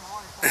getting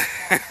smaller and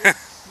smaller.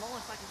 I'm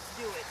almost like I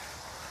can do it.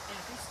 And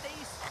if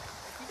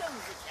he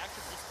doesn't get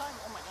captured this time,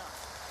 oh my god.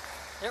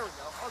 There we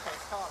go. Okay,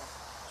 caught him.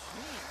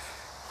 Jeez.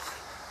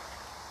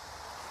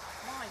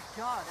 My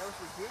god, that was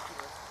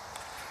ridiculous.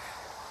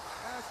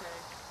 Okay.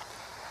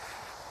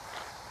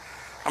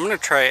 I'm going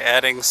to try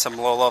adding some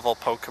low-level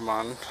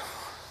Pokemon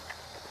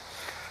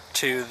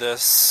to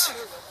this. Oh,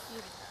 there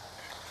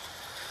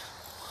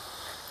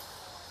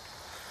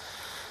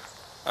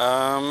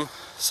we go.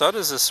 So how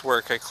does this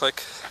work? I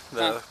click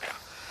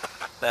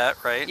that,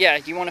 right? Yeah,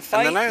 do you want to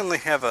fight? And then I only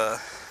have a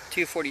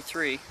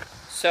 243.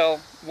 So,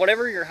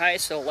 whatever your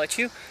highest will let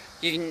you,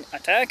 you can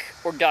attack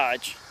or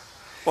dodge.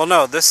 Well,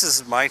 no, this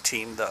is my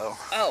team, though.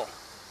 Oh.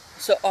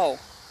 So,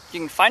 you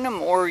can find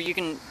them or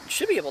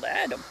should be able to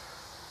add them.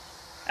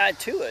 Add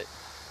to it.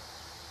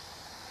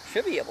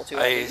 Should be able to,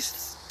 at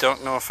least.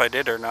 Don't know if I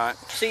did or not.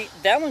 See,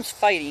 that one's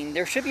fighting.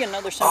 There should be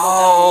another symbol down in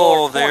the Oh,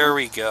 lower corner. there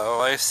we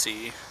go. I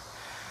see.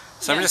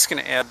 So Yeah. I'm just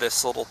going to add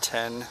this little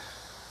 10.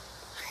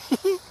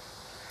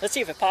 Let's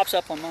see if it pops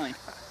up on mine.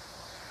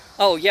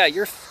 Oh, yeah,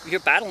 you're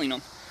battling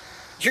them.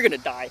 You're going to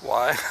die.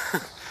 Why?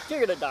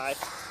 You're going to die.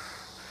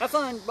 Have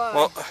fun. Bye.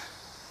 Well,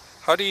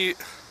 how do you...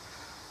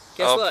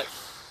 Guess what?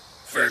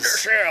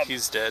 Finish him.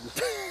 He's dead.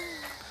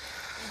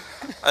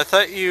 I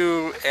thought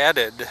you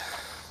added...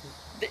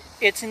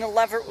 It's in the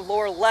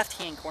lower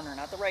left-hand corner,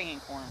 not the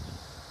right-hand corner.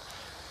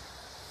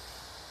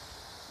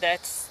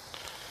 That's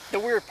the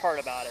weird part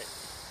about it.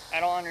 I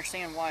don't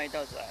understand why it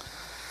does that.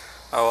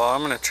 Oh, well,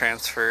 I'm going to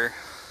transfer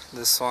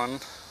this one.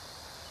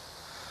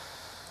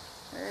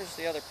 Where's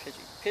the other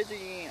Pidgey?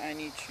 Pidgey, I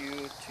need you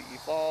to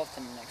evolve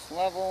to the next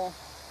level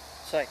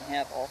so I can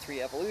have all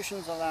 3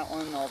 evolutions of that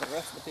one. All the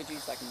rest of the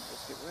Pidgeys I can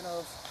just get rid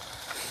of.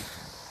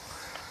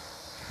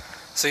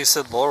 So you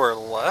said lower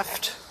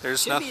left?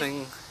 There's Should be-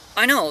 nothing...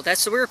 I know,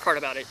 that's the weird part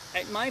about it.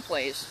 At my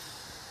place,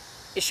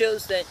 it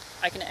shows that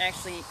I can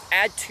actually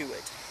add to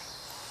it.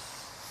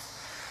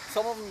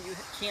 Some of them you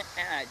can't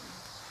add.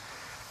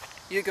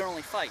 You can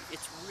only fight.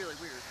 It's really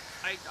weird.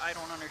 I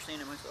don't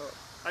understand it myself.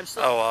 I'm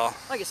still, Oh, well.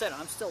 like I said,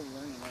 I'm still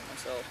learning it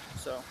myself.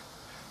 So,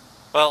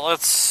 Well,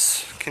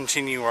 let's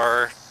continue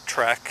our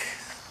trek,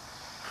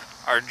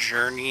 our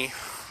journey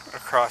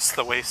across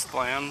the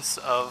wastelands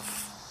of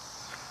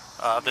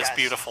this Yes.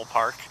 beautiful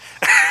park.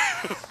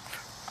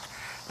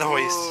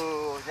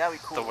 ooh, that'd be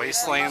cool. The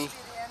wasteland.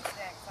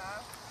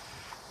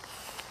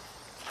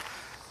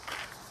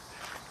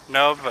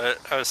 No, but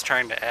I was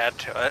trying to add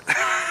to it.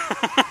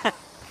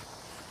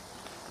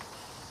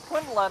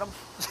 Wouldn't let them.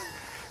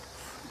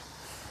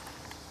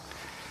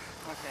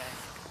 Okay.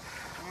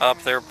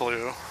 Up there,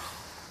 blue. Get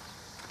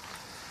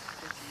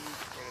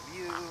rid of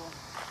you.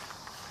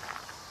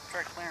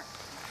 Try to clear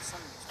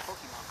some of these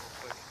Pokemon real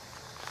quick.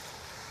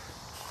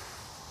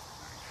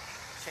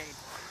 Shade,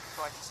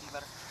 so I can see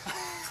better.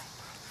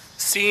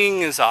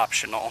 Seeing is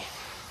optional.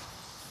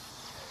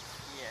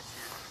 Yeah,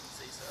 sure. You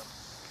say so.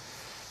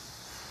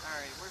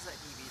 Alright, where's that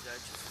EV that I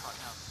just caught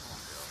out so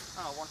long ago?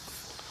 Oh, 144.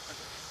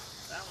 Okay.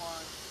 That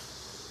one.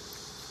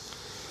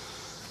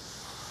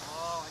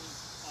 Oh, I need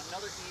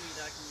another EV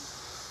that I can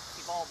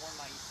evolve one of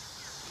my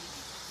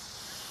EVs.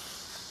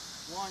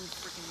 One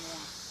freaking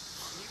more.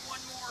 I need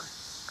one more.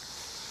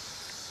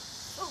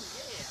 Oh,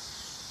 yeah.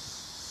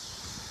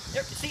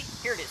 There, see?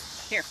 Here it is.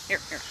 Here.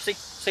 See?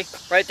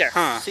 Right there.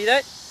 Huh. See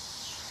that?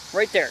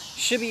 Right there.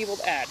 Should be able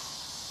to add.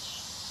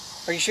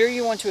 Are you sure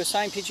you want to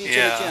assign Pidgey to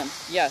the gym?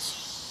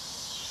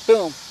 Yes.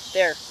 Boom.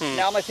 There.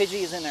 Now my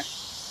Pidgey is in there.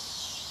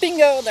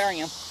 Bingo! There I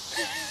am.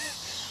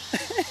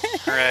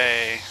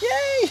 Hooray.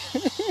 Yay!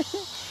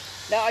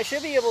 Now I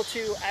should be able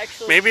to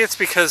actually... Maybe it's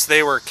because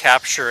they were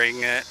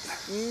capturing it.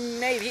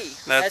 Maybe.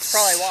 That's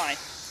probably why.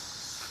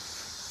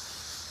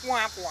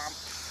 Womp womp.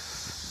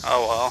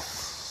 Oh, well.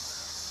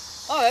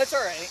 Oh, that's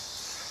alright.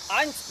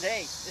 Hey,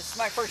 this is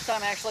my first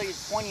time actually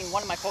pointing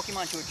one of my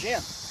Pokemon to a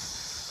gym.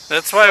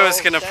 That's why I was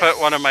So going to put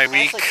one of my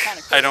weak, actually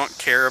kinda cool. I don't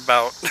care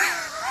about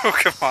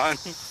Pokemon.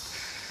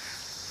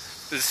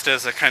 Just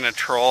as a kind of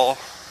troll.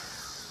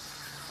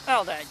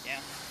 Oh, that, yeah.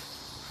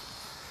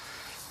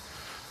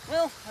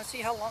 Well, let's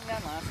see how long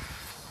that lasts.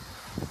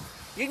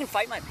 You can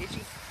fight my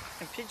Pidgey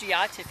and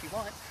Pidgeot if you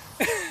want.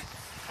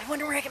 I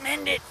wouldn't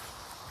recommend it.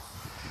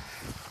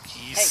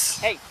 Geese.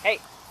 Hey.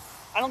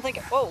 I don't think...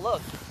 Oh,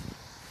 look.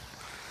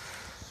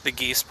 The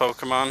geese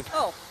Pokemon.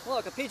 Oh,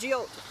 look, a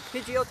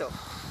Pidgeotto.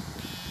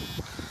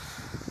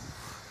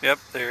 Yep,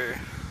 they're...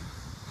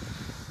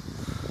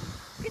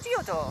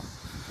 Pidgeotto.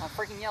 Oh,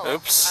 freaking yellow.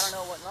 Oops. I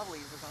don't know what level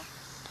he was on.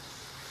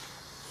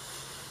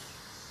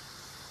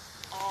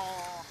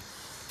 Oh,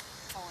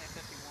 only a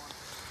 51.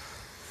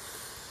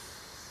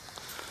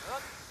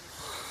 Oh,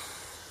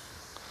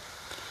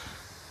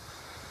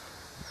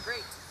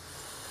 great.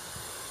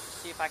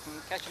 See if I can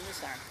catch him this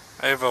time.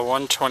 I have a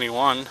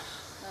 121.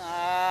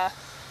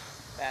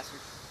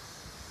 Bastard.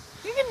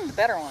 You're getting the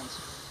better ones.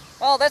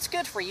 Well, that's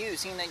good for you,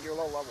 seeing that you're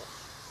low level.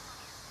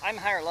 I'm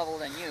higher level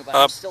than you, but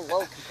I'm still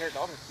low compared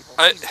to other people.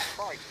 Jesus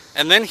Christ.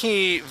 And then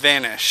he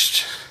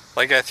vanished.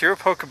 Like, I threw a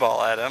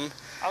Pokeball at him,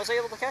 I was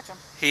able to catch him.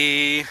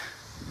 He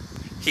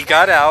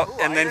got out, Ooh,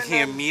 and then iron he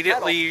and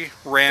immediately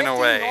ran 50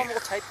 away. normal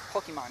type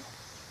Pokemon.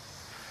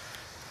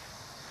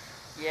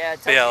 Yeah,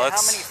 it tells Yeah, you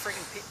let's- how many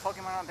freaking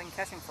Pokemon I've been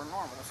catching for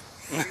normals.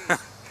 Jeez.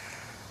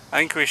 I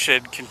think we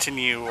should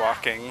continue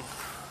walking.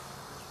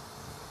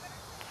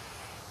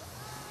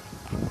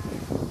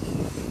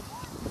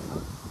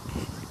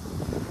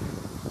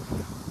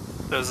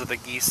 Those are the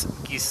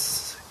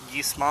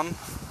geesemon?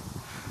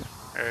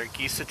 Or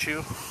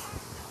geesachu?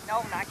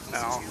 No, not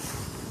No.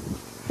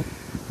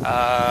 Geesechu.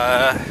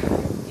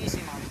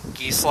 Geesemon.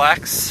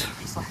 Geeslax?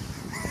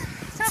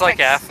 It's like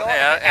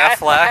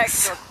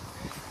Afflex.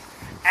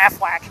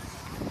 Affleck.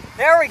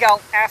 There we go,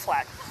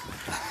 Affleck.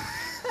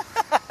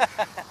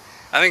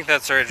 I think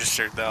that's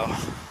registered though.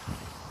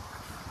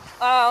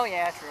 Oh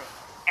yeah, true.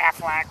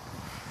 Affleck.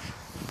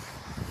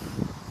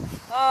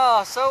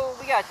 Oh, so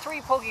we got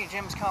 3 Poke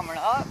Gyms coming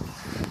up.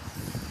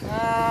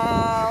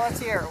 Let's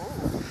hear.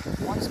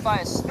 Ooh, one's by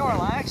a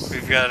Snorlax.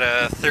 We've got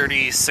a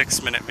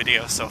 36-minute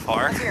video so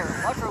far. Let's hear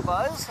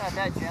Electrobuzz at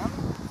that gym,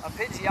 a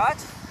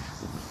Pidgeot,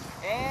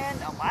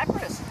 and a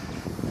Lapras.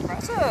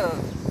 Impressive.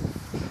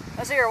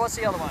 Let's hear, what's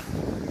the other one?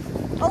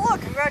 Oh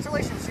look,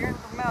 congratulations, you're in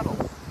the medal.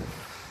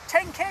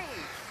 10K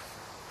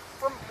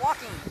from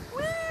walking.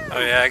 Woo! Oh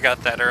yeah, I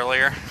got that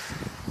earlier.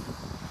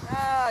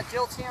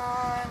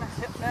 Jolteon,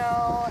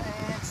 Hypno,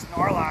 and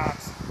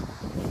Snorlax.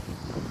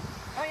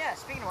 Oh yeah,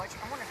 speaking of which,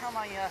 I wonder how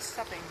my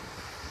stepping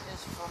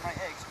is for my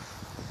eggs.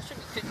 It should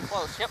be getting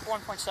close. Yep,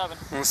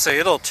 1.7. We'll say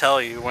it'll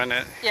tell you when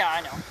it... Yeah,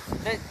 I know.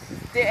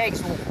 The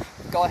eggs will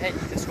go ahead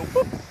and just go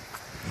boop.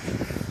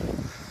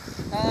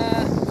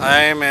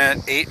 I'm at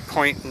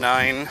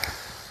 8.9.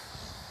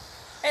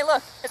 Hey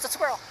look, it's a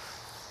squirrel.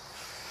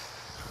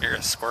 You're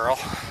a squirrel.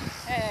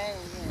 Hey,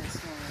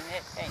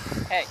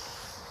 hey.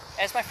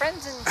 As my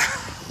friends in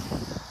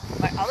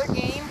my other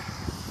game,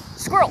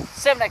 squirrel,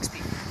 7 XP.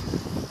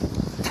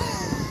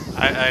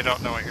 I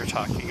don't know what you're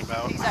talking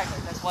about.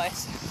 Exactly, that's why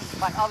it's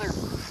my other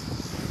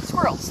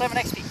squirrel, 7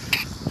 XP.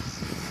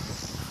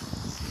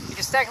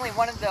 Because technically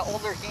one of the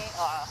older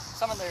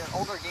some of their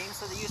older games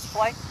that they used to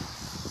play,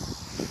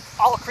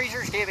 all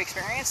creatures gave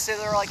experience, so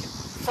they're like,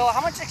 so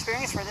how much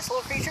experience for this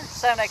little creature?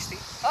 7 XP.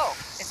 Oh,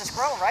 it's a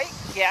squirrel, right?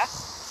 Yeah.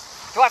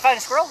 Do I find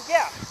a squirrel?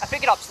 Yeah. I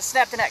pick it up, so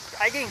snap the neck.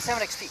 I gain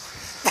 7 XP.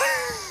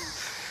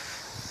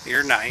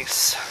 You're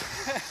nice.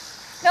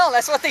 No,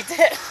 that's what they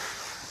did.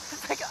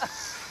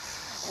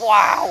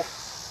 Wow.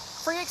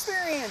 Free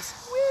experience.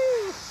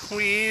 Woo.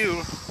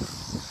 Woo.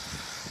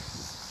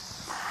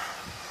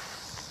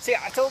 See,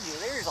 I told you,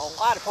 there's a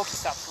lot of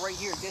Pokestops right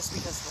here just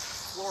because of the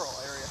floral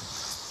area.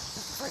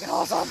 This is freaking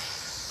awesome.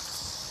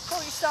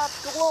 Pokestop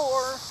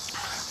galore.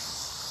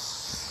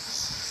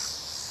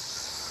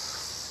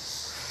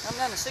 I'm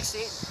down to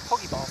 68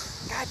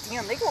 Pokeballs. God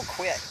damn, they go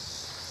quick.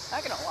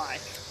 Not gonna lie.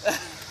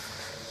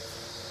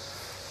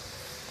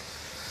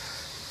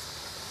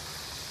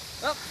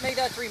 Well, made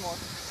that 3 more.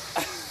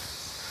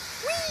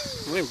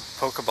 How many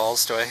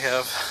Pokeballs do I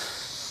have?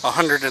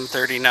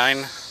 139.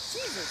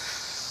 Jesus.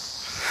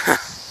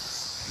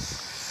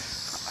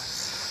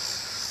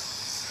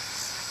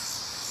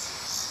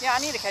 Yeah, I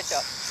need to catch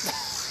up.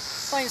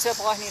 Plain and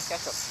simple, I need to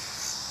catch up.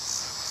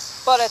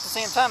 But at the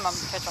same time, I'm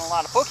catching a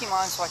lot of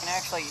Pokemon so I can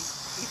actually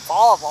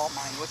evolve all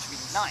mine, which would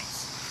be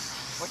nice.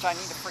 Which I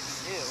need to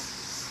freaking do.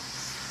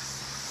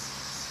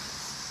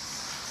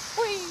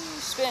 Whee!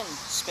 Spin,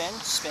 spin,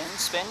 spin,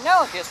 spin.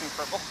 Now it gives me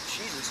purple.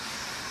 Jesus.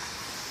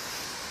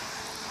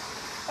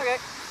 Okay,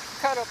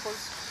 cut up,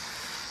 please.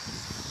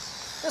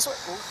 This way.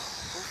 Ooh,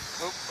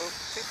 ooh, ooh, ooh.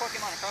 2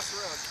 Pokemon across the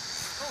road.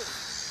 Oh.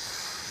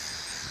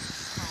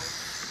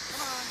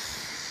 Come on.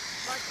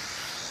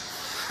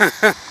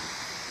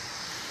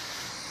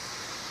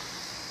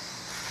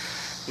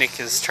 Nick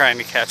is trying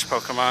to catch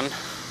Pokemon.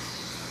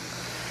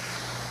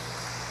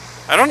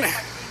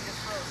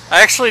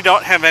 I actually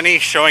don't have any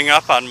showing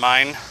up on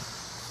mine.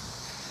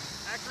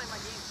 Actually, my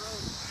game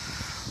froze.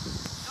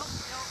 Nope,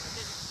 it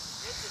didn't.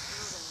 It's just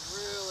moving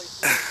really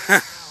slow right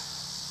now.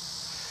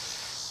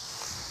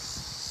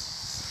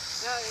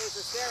 No, it was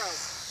a sparrow.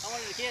 I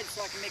wanted a kid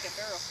so I can make a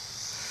pharaoh.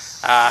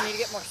 I need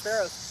to get more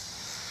sparrows.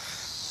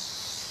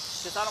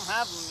 Because I don't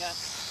have them yet.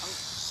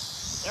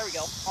 There we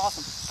go.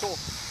 Awesome. Cool.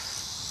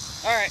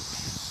 Alright.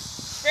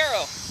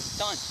 Sparrow.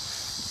 Done.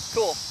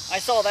 Cool. I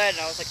saw that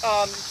and I was like,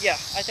 yeah,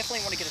 I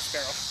definitely want to get a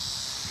sparrow.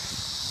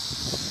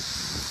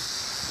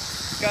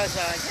 Because,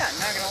 yeah,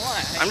 not gonna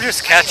lie. I'm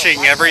just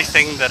catching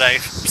everything that I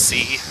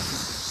see.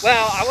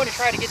 Well, I want to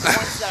try to get the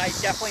ones that I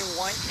definitely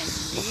want and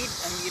need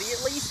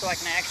immediately so I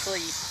can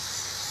actually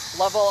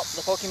level up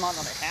the Pokemon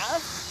that I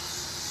have.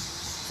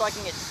 So I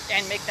can get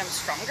and make them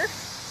stronger.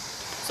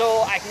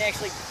 So I can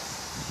actually,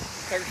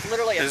 there's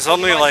literally a Pokemon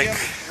only like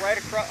gym right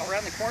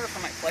around the corner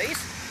from my place.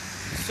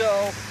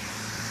 So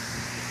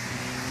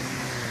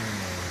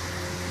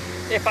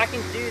if I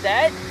can do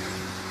that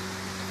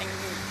and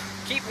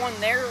keep one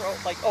there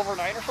like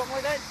overnight or something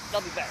like that,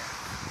 that'll be better.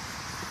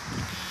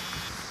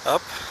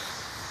 Up.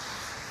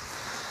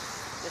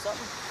 Is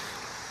something?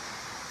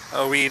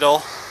 A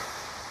Weedle.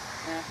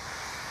 Yeah.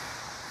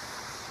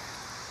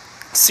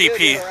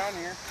 CP around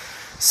here.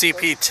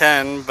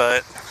 CP10,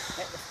 but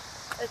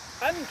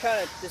I'm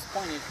kind of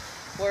disappointed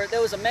where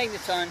there was a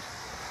magneton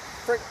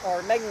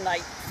or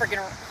magnetite freaking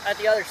at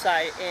the other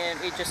side, and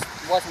it just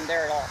wasn't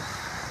there at all.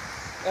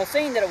 I was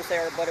saying that it was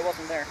there, but it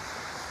wasn't there.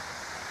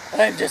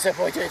 I'm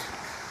disappointed.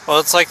 well,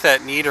 it's like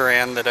that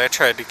Nidoran that I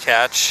tried to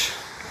catch.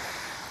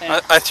 Yeah.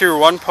 I threw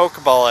one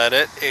Pokeball at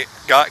it, it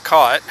got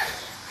caught,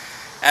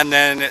 and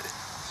then it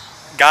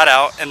got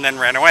out and then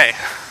ran away.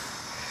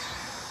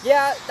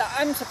 Yeah,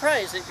 I'm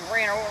surprised it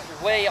ran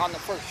away on the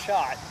first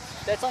shot.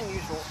 That's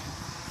unusual.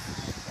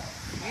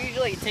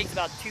 Usually it takes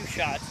about 2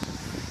 shots,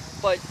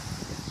 but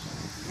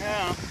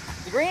yeah,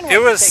 the green one.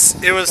 It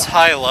was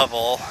high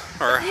level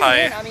or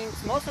high. Then, I mean,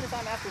 most of the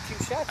time after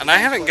 2 shots. And I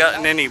haven't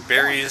gotten any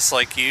berries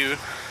like you.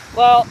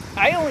 Well,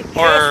 I only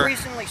just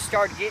recently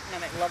started getting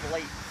them at level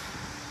 8.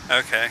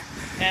 Okay.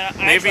 And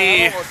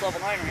maybe I'm almost level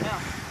 9 right now.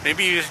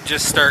 Maybe you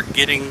just start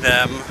getting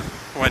them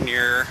when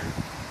you're.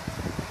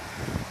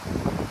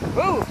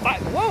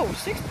 Whoa,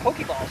 6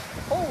 Pokeballs.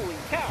 Holy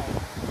cow.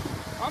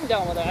 I'm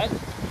down with that.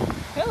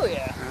 Hell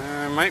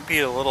yeah. Might be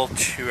a little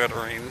too out of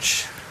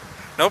range.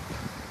 Nope.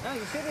 No,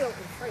 you should be able to.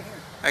 It's right here.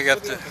 I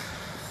got the.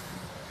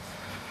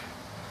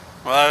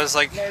 Well, I was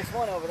like. There's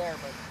one over there,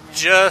 but. Yeah.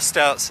 Just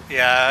out.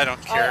 Yeah, I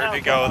don't care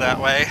to go that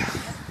way.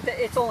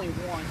 It's only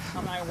one.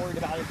 I'm not worried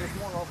about it. There's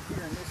more over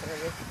here in this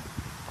area.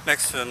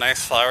 Next to the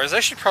nice flowers. I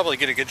should probably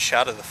get a good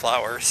shot of the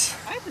flowers.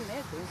 I haven't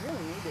met those.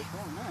 Really made this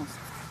really nice.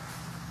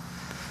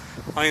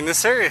 I mean,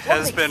 this area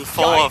has been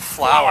full of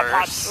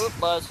flowers. Oop,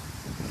 buzz.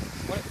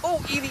 Oh,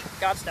 Eevee.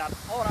 Gotta stop.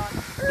 Hold on.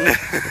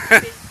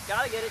 Eevee.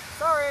 Gotta get it.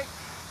 Sorry.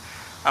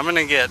 I'm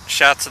gonna get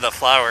shots of the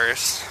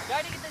flowers.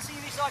 Gotta get this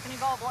Eevee so I can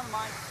evolve one of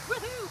mine.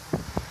 Woohoo!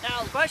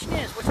 Now, the question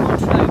is, which one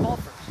should I evolve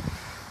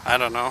first? I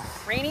don't know.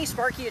 Rainy,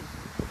 Sparky,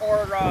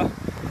 or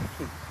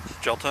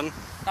Jolton?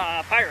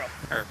 Pyro.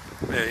 Or,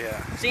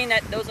 yeah. Seeing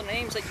that those are the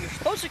names that you're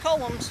supposed to call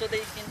them so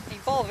they can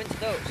evolve into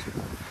those.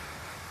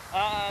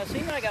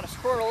 Seeing that I got a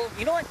Squirtle,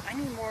 you know what? I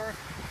need more.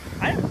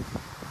 I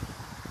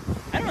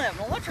don't have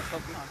an electric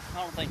Pokemon, I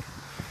don't think.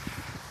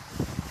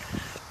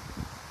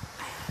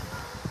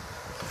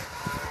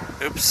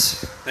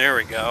 Oops. There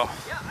we go.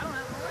 Yeah, I don't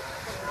have an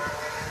electric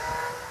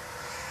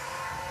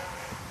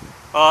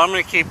Pokemon. Well, I'm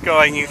gonna keep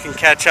going. You can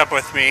catch up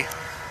with me.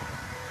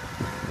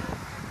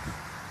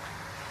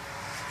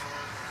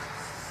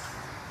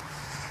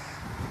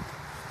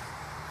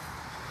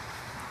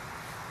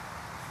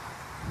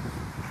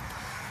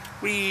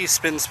 We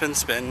spin, spin,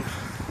 spin.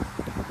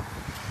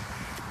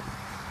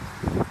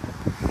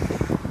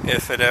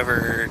 If it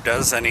ever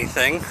does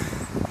anything.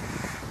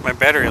 My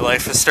battery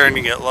life is starting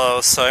to get low,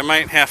 so I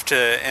might have to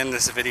end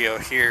this video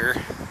here.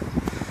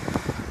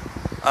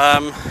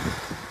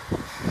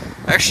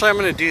 Actually, I'm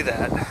going to do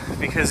that,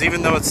 because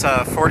even though it's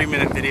a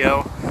 40-minute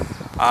video,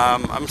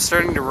 I'm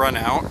starting to run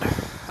out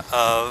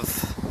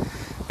of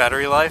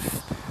battery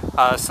life.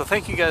 So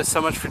thank you guys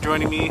so much for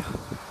joining me.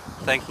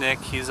 Thank Nick,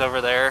 he's over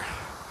there.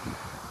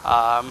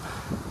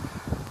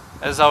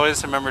 As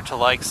always, remember to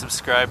like,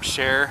 subscribe,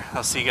 share.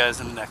 I'll see you guys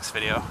in the next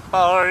video.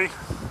 Bye.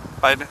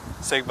 Bye.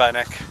 Say goodbye,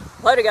 Nick.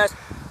 Later, guys.